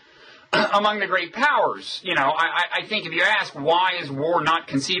interdependence among the great powers. You know, I think if you ask why is war not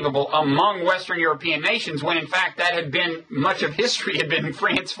conceivable among Western European nations, when in fact that had been, much of history had been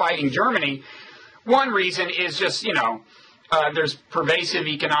France fighting Germany, one reason is just, there's pervasive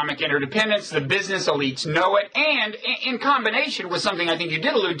economic interdependence, the business elites know it, and in combination with something I think you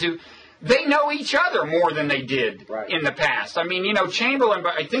did allude to, they know each other more than they did in the past. I mean, Chamberlain,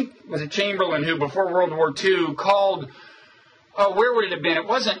 I think, was it Chamberlain who before World War II called, where would it have been?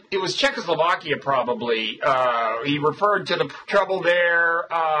 It was Czechoslovakia probably. He referred to the trouble there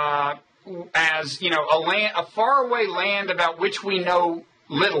as, a faraway land about which we know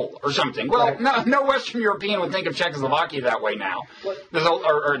little or something. Well, no Western European would think of Czechoslovakia that way now,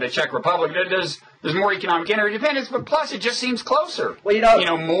 or the Czech Republic. There's more economic interdependence, but plus it just seems closer.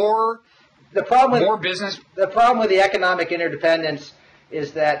 Well, more business. The problem with the economic interdependence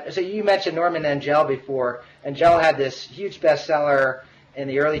is that, so you mentioned Norman Angell before. Angell had this huge bestseller in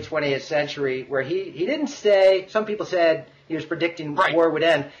the early 20th century where he didn't say, some people said he was predicting war would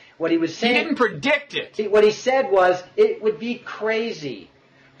end. What he was saying... He didn't predict it. What he said was, it would be crazy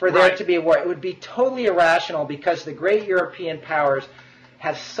for there to be a war. It would be totally irrational because the great European powers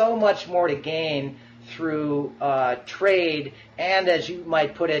have so much more to gain through trade and, as you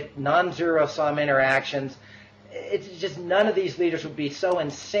might put it, non-zero sum interactions. It's just none of these leaders would be so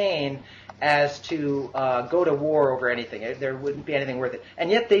insane as to go to war over anything. There wouldn't be anything worth it. And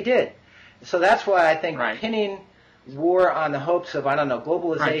yet they did. So that's why I think pinning war on the hopes of,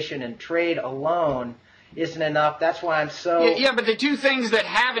 globalization and trade alone isn't enough. That's why I'm so... Yeah, but the two things that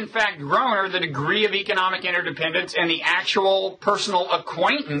have, in fact, grown are the degree of economic interdependence and the actual personal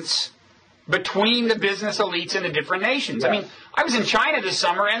acquaintance between the business elites in the different nations. Yes. I mean, I was in China this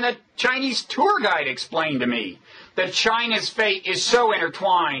summer, and the Chinese tour guide explained to me that China's fate is so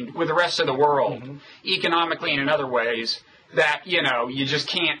intertwined with the rest of the world, economically and in other ways, that, you just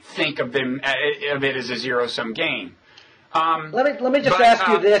can't think of it as a zero-sum game. Let me just ask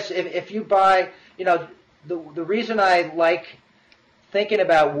you this. If you buy, the reason I like thinking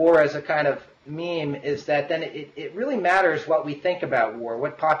about war as a kind of meme is that then it really matters what we think about war,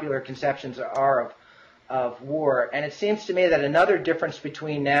 what popular conceptions are of war. And it seems to me that another difference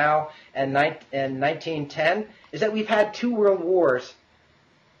between now and 1910 is that we've had two world wars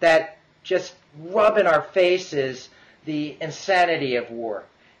that just rub in our faces the insanity of war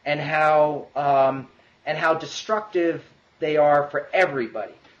and how destructive they are for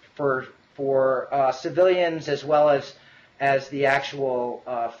everybody, for civilians as well as the actual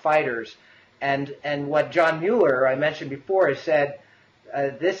fighters. And what John Mueller, I mentioned before, has said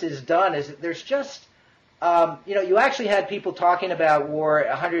this is done is that there's just, you actually had people talking about war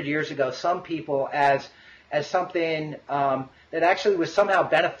 100 years ago, some people as something that actually was somehow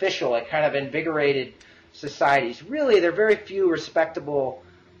beneficial. It kind of invigorated societies. Really, there are very few respectable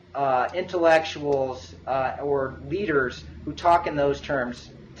intellectuals or leaders who talk in those terms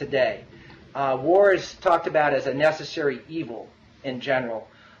today. War is talked about as a necessary evil in general.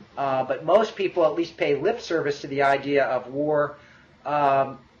 But most people at least pay lip service to the idea of war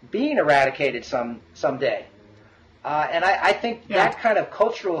being eradicated someday. And I think that kind of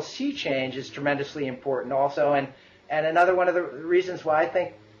cultural sea change is tremendously important also. And another one of the reasons why I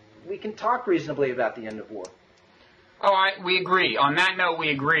think we can talk reasonably about the end of war. We agree. On that note, we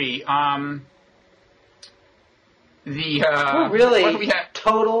agree. We're really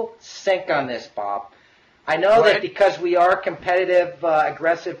total sync on this, Bob. I know that because we are competitive,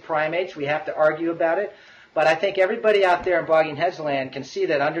 aggressive primates, we have to argue about it. But I think everybody out there in Blogging Heads land can see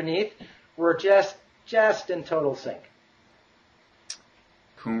that underneath, we're just in total sync.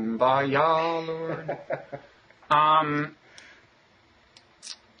 Kumbaya, Lord.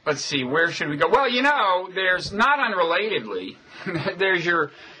 Let's see, where should we go? Well, there's not unrelatedly, there's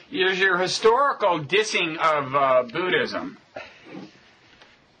your historical dissing of Buddhism.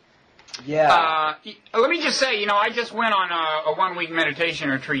 Yeah. Let me just say, I just went on a one-week meditation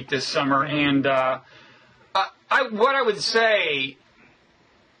retreat this summer, and what I would say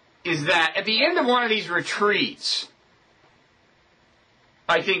is that at the end of one of these retreats,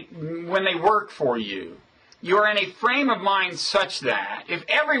 I think when they work for you, you're in a frame of mind such that if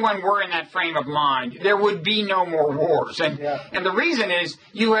everyone were in that frame of mind, there would be no more wars. And the reason is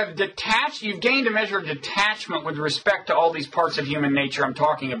you've gained a measure of detachment with respect to all these parts of human nature I'm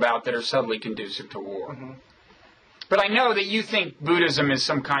talking about that are subtly conducive to war. Mm-hmm. But I know that you think Buddhism is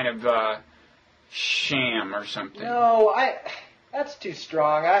some kind of sham or something. No, that's too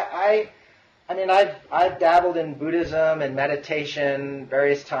strong. I mean, I've dabbled in Buddhism and meditation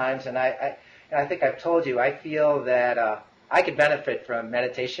various times, and I think I've told you, I feel that I could benefit from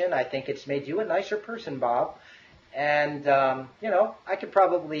meditation. I think it's made you a nicer person, Bob. And, I could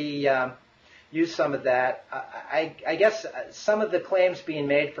probably use some of that. I guess some of the claims being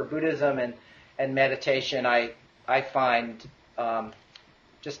made for Buddhism and meditation I find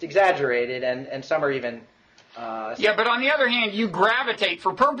just exaggerated, and some are even... but on the other hand, you gravitate,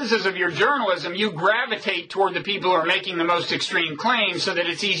 for purposes of your journalism, you gravitate toward the people who are making the most extreme claims so that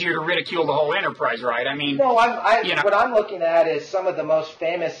it's easier to ridicule the whole enterprise, right? I mean... No, what I'm looking at is some of the most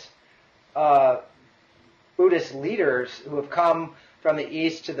famous Buddhist leaders who have come from the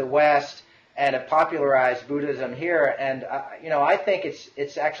East to the West and have popularized Buddhism here. And I think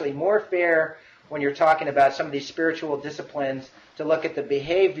it's actually more fair when you're talking about some of these spiritual disciplines to look at the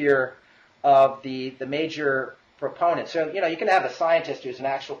behavior of the major proponents. So you can have a scientist who's an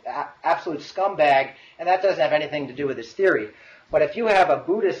absolute scumbag, and that doesn't have anything to do with his theory. But if you have a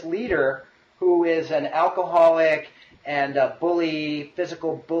Buddhist leader who is an alcoholic and a bully,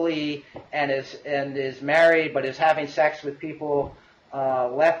 physical bully, and is married but is having sex with people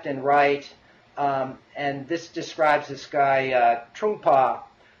left and right, and this describes this guy Trungpa,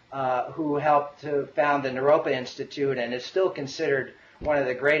 who helped to found the Naropa Institute and is still considered one of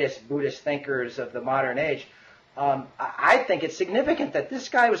the greatest Buddhist thinkers of the modern age. I think it's significant that this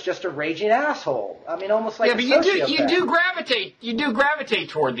guy was just a raging asshole. I mean, almost like a sociopath. You do gravitate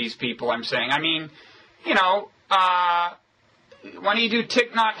toward these people, I'm saying. I mean, why don't you do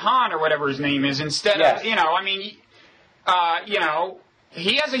Thich Nhat Hanh or whatever his name is instead of,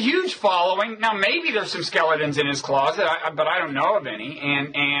 he has a huge following. Now, maybe there's some skeletons in his closet, but I don't know of any.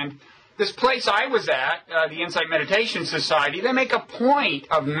 And this place I was at, the Insight Meditation Society, they make a point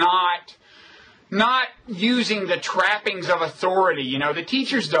of not using the trappings of authority. The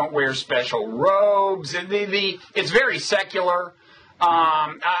teachers don't wear special robes. It's very secular.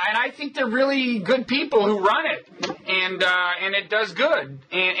 And I think they're really good people who run it, and it does good.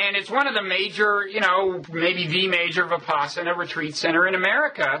 And it's one of the major, maybe the major Vipassana retreat center in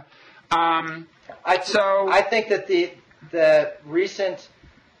America. I think that the recent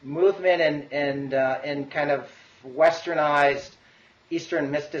movement in kind of westernized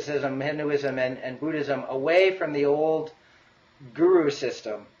Eastern mysticism, Hinduism, and Buddhism away from the old guru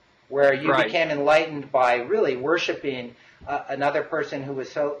system, where you became enlightened by really worshiping another person who was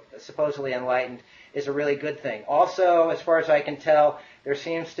supposedly enlightened, is a really good thing. Also, as far as I can tell, there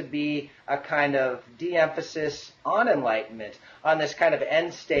seems to be a kind of de-emphasis on enlightenment, on this kind of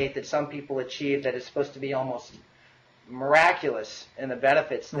end state that some people achieve that is supposed to be almost miraculous in the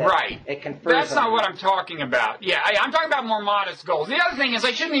benefits that it confers. That's not what I'm talking about. Yeah, I'm talking about more modest goals. The other thing is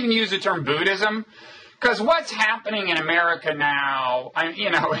I shouldn't even use the term Buddhism, because what's happening in America now,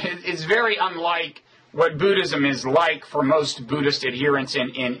 is very unlike what Buddhism is like for most Buddhist adherents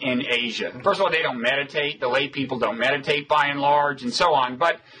in Asia. First of all, they don't meditate. The lay people don't meditate by and large, and so on.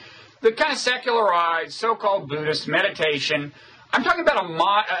 But the kind of secularized, so-called Buddhist meditation, I'm talking about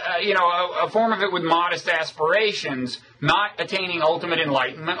a form of it with modest aspirations, not attaining ultimate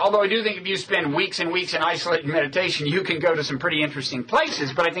enlightenment. Although I do think if you spend weeks and weeks in isolated meditation, you can go to some pretty interesting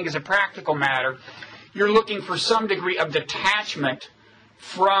places. But I think as a practical matter, you're looking for some degree of detachment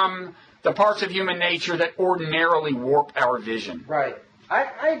from the parts of human nature that ordinarily warp our vision. Right.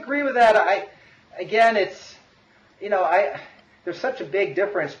 I agree with that. There's such a big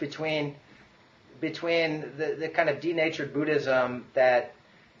difference between the kind of denatured Buddhism that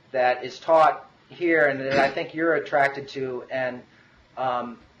is taught here and that I think you're attracted to, and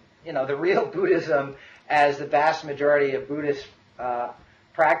the real Buddhism as the vast majority of Buddhists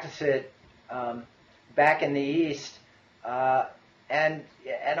practice it back in the East.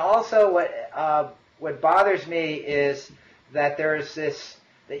 And also what bothers me is that there's this,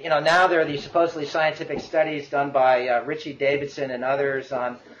 now there are these supposedly scientific studies done by Richie Davidson and others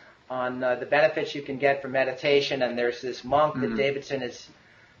on the benefits you can get from meditation, and there's this monk that Davidson has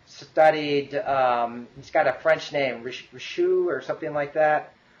studied. He's got a French name, Richu or something like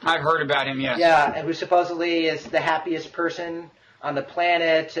that. I've heard about him, yes. Yeah, and who supposedly is the happiest person on the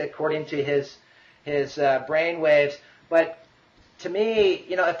planet according to his brain waves. But to me,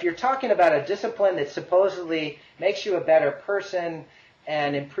 if you're talking about a discipline that supposedly makes you a better person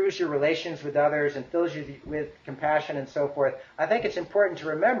and improves your relations with others and fills you with compassion and so forth, I think it's important to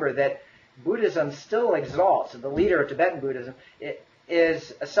remember that Buddhism still exalts, the leader of Tibetan Buddhism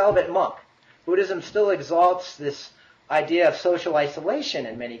is a celibate monk. Buddhism still exalts this idea of social isolation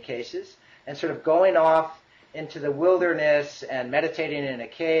in many cases, and sort of going off into the wilderness and meditating in a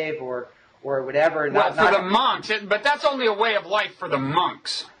cave or whatever. For the monks, but that's only a way of life for the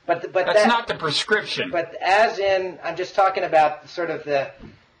monks. But that's not the prescription. But as in, I'm just talking about sort of the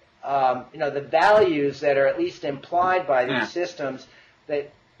values that are at least implied by these systems.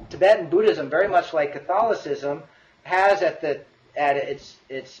 That Tibetan Buddhism, very much like Catholicism, has at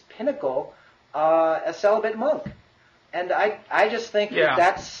its pinnacle a celibate monk, and I just think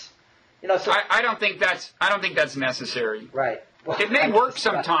that's So I don't think that's necessary. Right. Well, it may work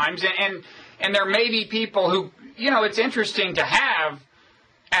sometimes, and there may be people who, it's interesting to have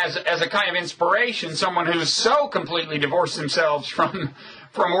as a kind of inspiration someone who's so completely divorced themselves from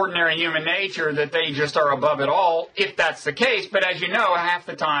ordinary human nature that they just are above it all, if that's the case. But as you know, half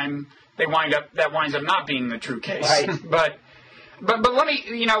the time that winds up not being the true case. Right. But But let me,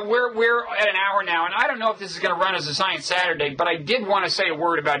 we're at an hour now, and I don't know if this is going to run as a Science Saturday, but I did want to say a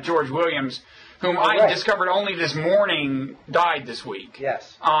word about George Williams, whom I discovered only this morning died this week.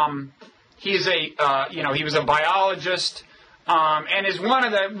 Yes. He's he was a biologist, and is one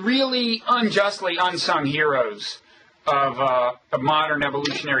of the really unjustly unsung heroes of modern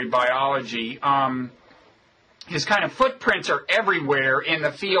evolutionary biology. His kind of footprints are everywhere in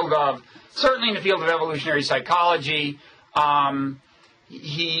the field of, certainly in the field of evolutionary psychology. If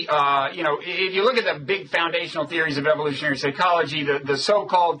you look at the big foundational theories of evolutionary psychology, the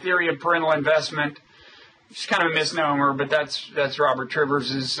so-called theory of parental investment, it's kind of a misnomer, but that's Robert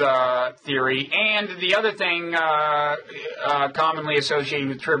Trivers's theory. And the other thing commonly associated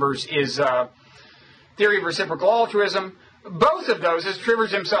with Trivers is theory of reciprocal altruism. Both of those, as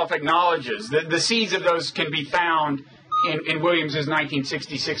Trivers himself acknowledges, the seeds of those can be found in Williams's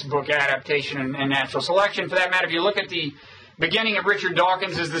 1966 book, Adaptation and Natural Selection. For that matter, if you look at the beginning of Richard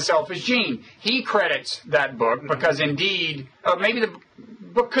Dawkins's The Selfish Gene, he credits that book because indeed, maybe the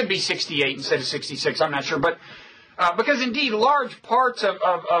book could be 68 instead of 66, I'm not sure, but because indeed large parts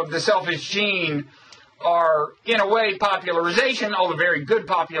of The Selfish Gene are, in a way, popularization, although very good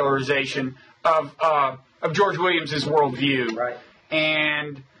popularization, of George Williams's worldview. Right.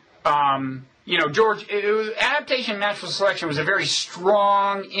 And, Adaptation and Natural Selection was a very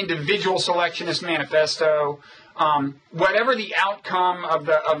strong individual selectionist manifesto. Whatever the outcome of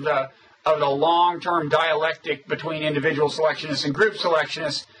the long-term dialectic between individual selectionists and group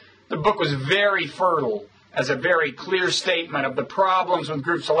selectionists, the book was very fertile as a very clear statement of the problems with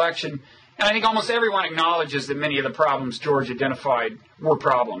group selection. And I think almost everyone acknowledges that many of the problems George identified were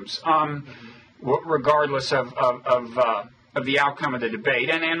problems, regardless of the outcome of the debate.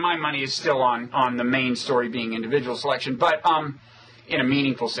 And my money is still on the main story being individual selection, but in a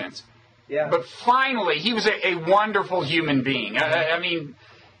meaningful sense. Yeah. But finally, he was a wonderful human being. I mean,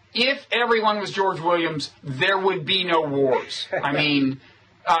 if everyone was George Williams, there would be no wars. I mean,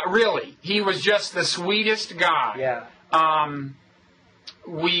 really, he was just the sweetest guy. Yeah.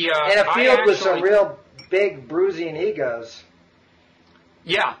 In a field with some real big bruising egos.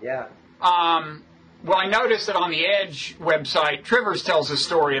 Yeah. Yeah. Well, I noticed that on the Edge website, Trivers tells a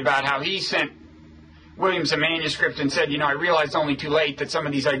story about how he sent Williams a manuscript and said, I realized only too late that some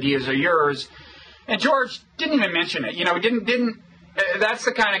of these ideas are yours. And George didn't even mention it. Didn't. That's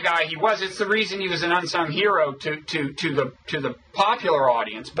the kind of guy he was. It's the reason he was an unsung hero to the popular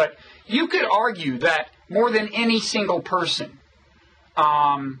audience. But you could argue that more than any single person,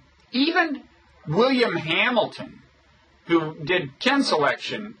 even William Hamilton, who did kin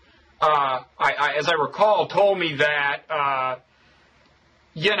selection, as I recall, told me that, I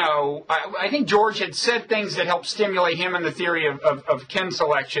think George had said things that helped stimulate him in the theory of kin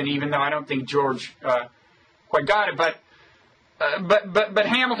selection, even though I don't think George quite got it. But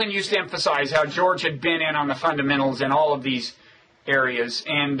Hamilton used to emphasize how George had been in on the fundamentals in all of these areas.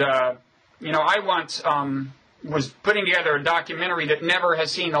 And, I once was putting together a documentary that never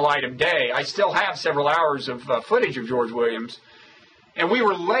has seen the light of day. I still have several hours of footage of George Williams. And we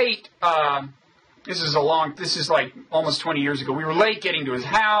were late, this is like almost 20 years ago. We were late getting to his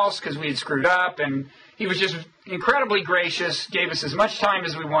house because we had screwed up, and he was just incredibly gracious, gave us as much time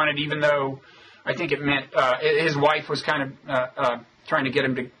as we wanted, even though I think it meant his wife was kind of trying to get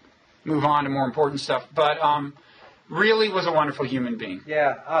him to move on to more important stuff. But really was a wonderful human being.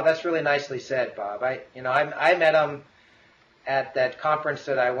 Yeah, that's really nicely said, Bob. I met him at that conference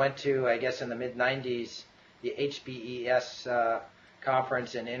that I went to, I guess in the mid-'90s, the HBES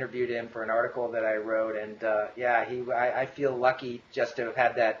conference, and interviewed him for an article that I wrote. And I feel lucky just to have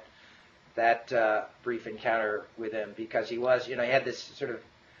had that brief encounter with him, because he was, he had this sort of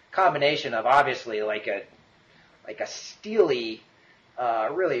combination of obviously like a steely,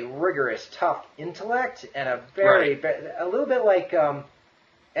 really rigorous, tough intellect, and a a little bit like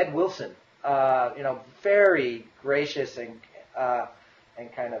Ed Wilson, very gracious and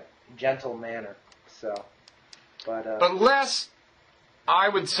kind of gentle manner. So, but less, I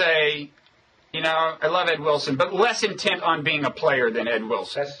would say, I love Ed Wilson, but less intent on being a player than Ed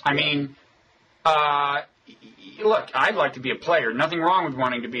Wilson. Look, I'd like to be a player. Nothing wrong with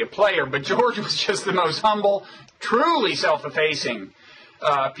wanting to be a player, but George was just the most humble, truly self-effacing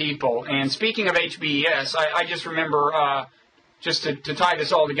people. And speaking of HBES, I just remember, just to tie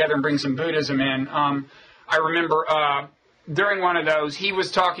this all together and bring some Buddhism in, I remember during one of those, he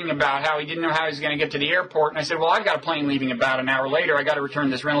was talking about how he didn't know how he was going to get to the airport. And I said, well, I've got a plane leaving about an hour later. I got to return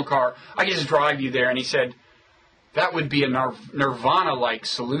this rental car. I can just drive you there. And he said, that would be a Nirvana-like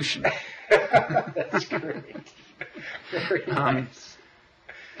solution. That's great. Very nice.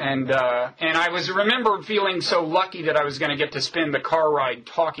 And I remember feeling so lucky that I was going to get to spend the car ride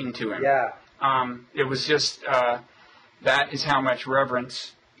talking to him. Yeah. It was just, that is how much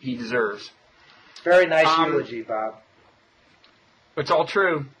reverence he deserves. Very nice eulogy, Bob. It's all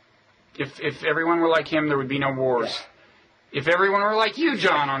true. If everyone were like him, there would be no wars. Yeah. If everyone were like you,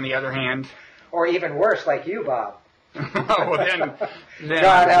 John, on the other hand. Or even worse, like you, Bob. Well, then God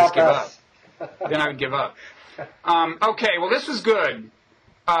I would just give us. up. Then I would give up. Okay, well, this was good.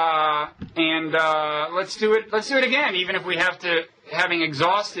 And let's do it. Let's do it again, even if we have to, having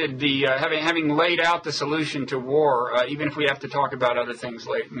exhausted the, having laid out the solution to war. Even if we have to talk about other things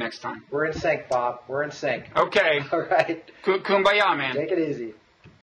next time. We're in sync, Bob. We're in sync. Okay. All right. Kumbaya, man. Take it easy.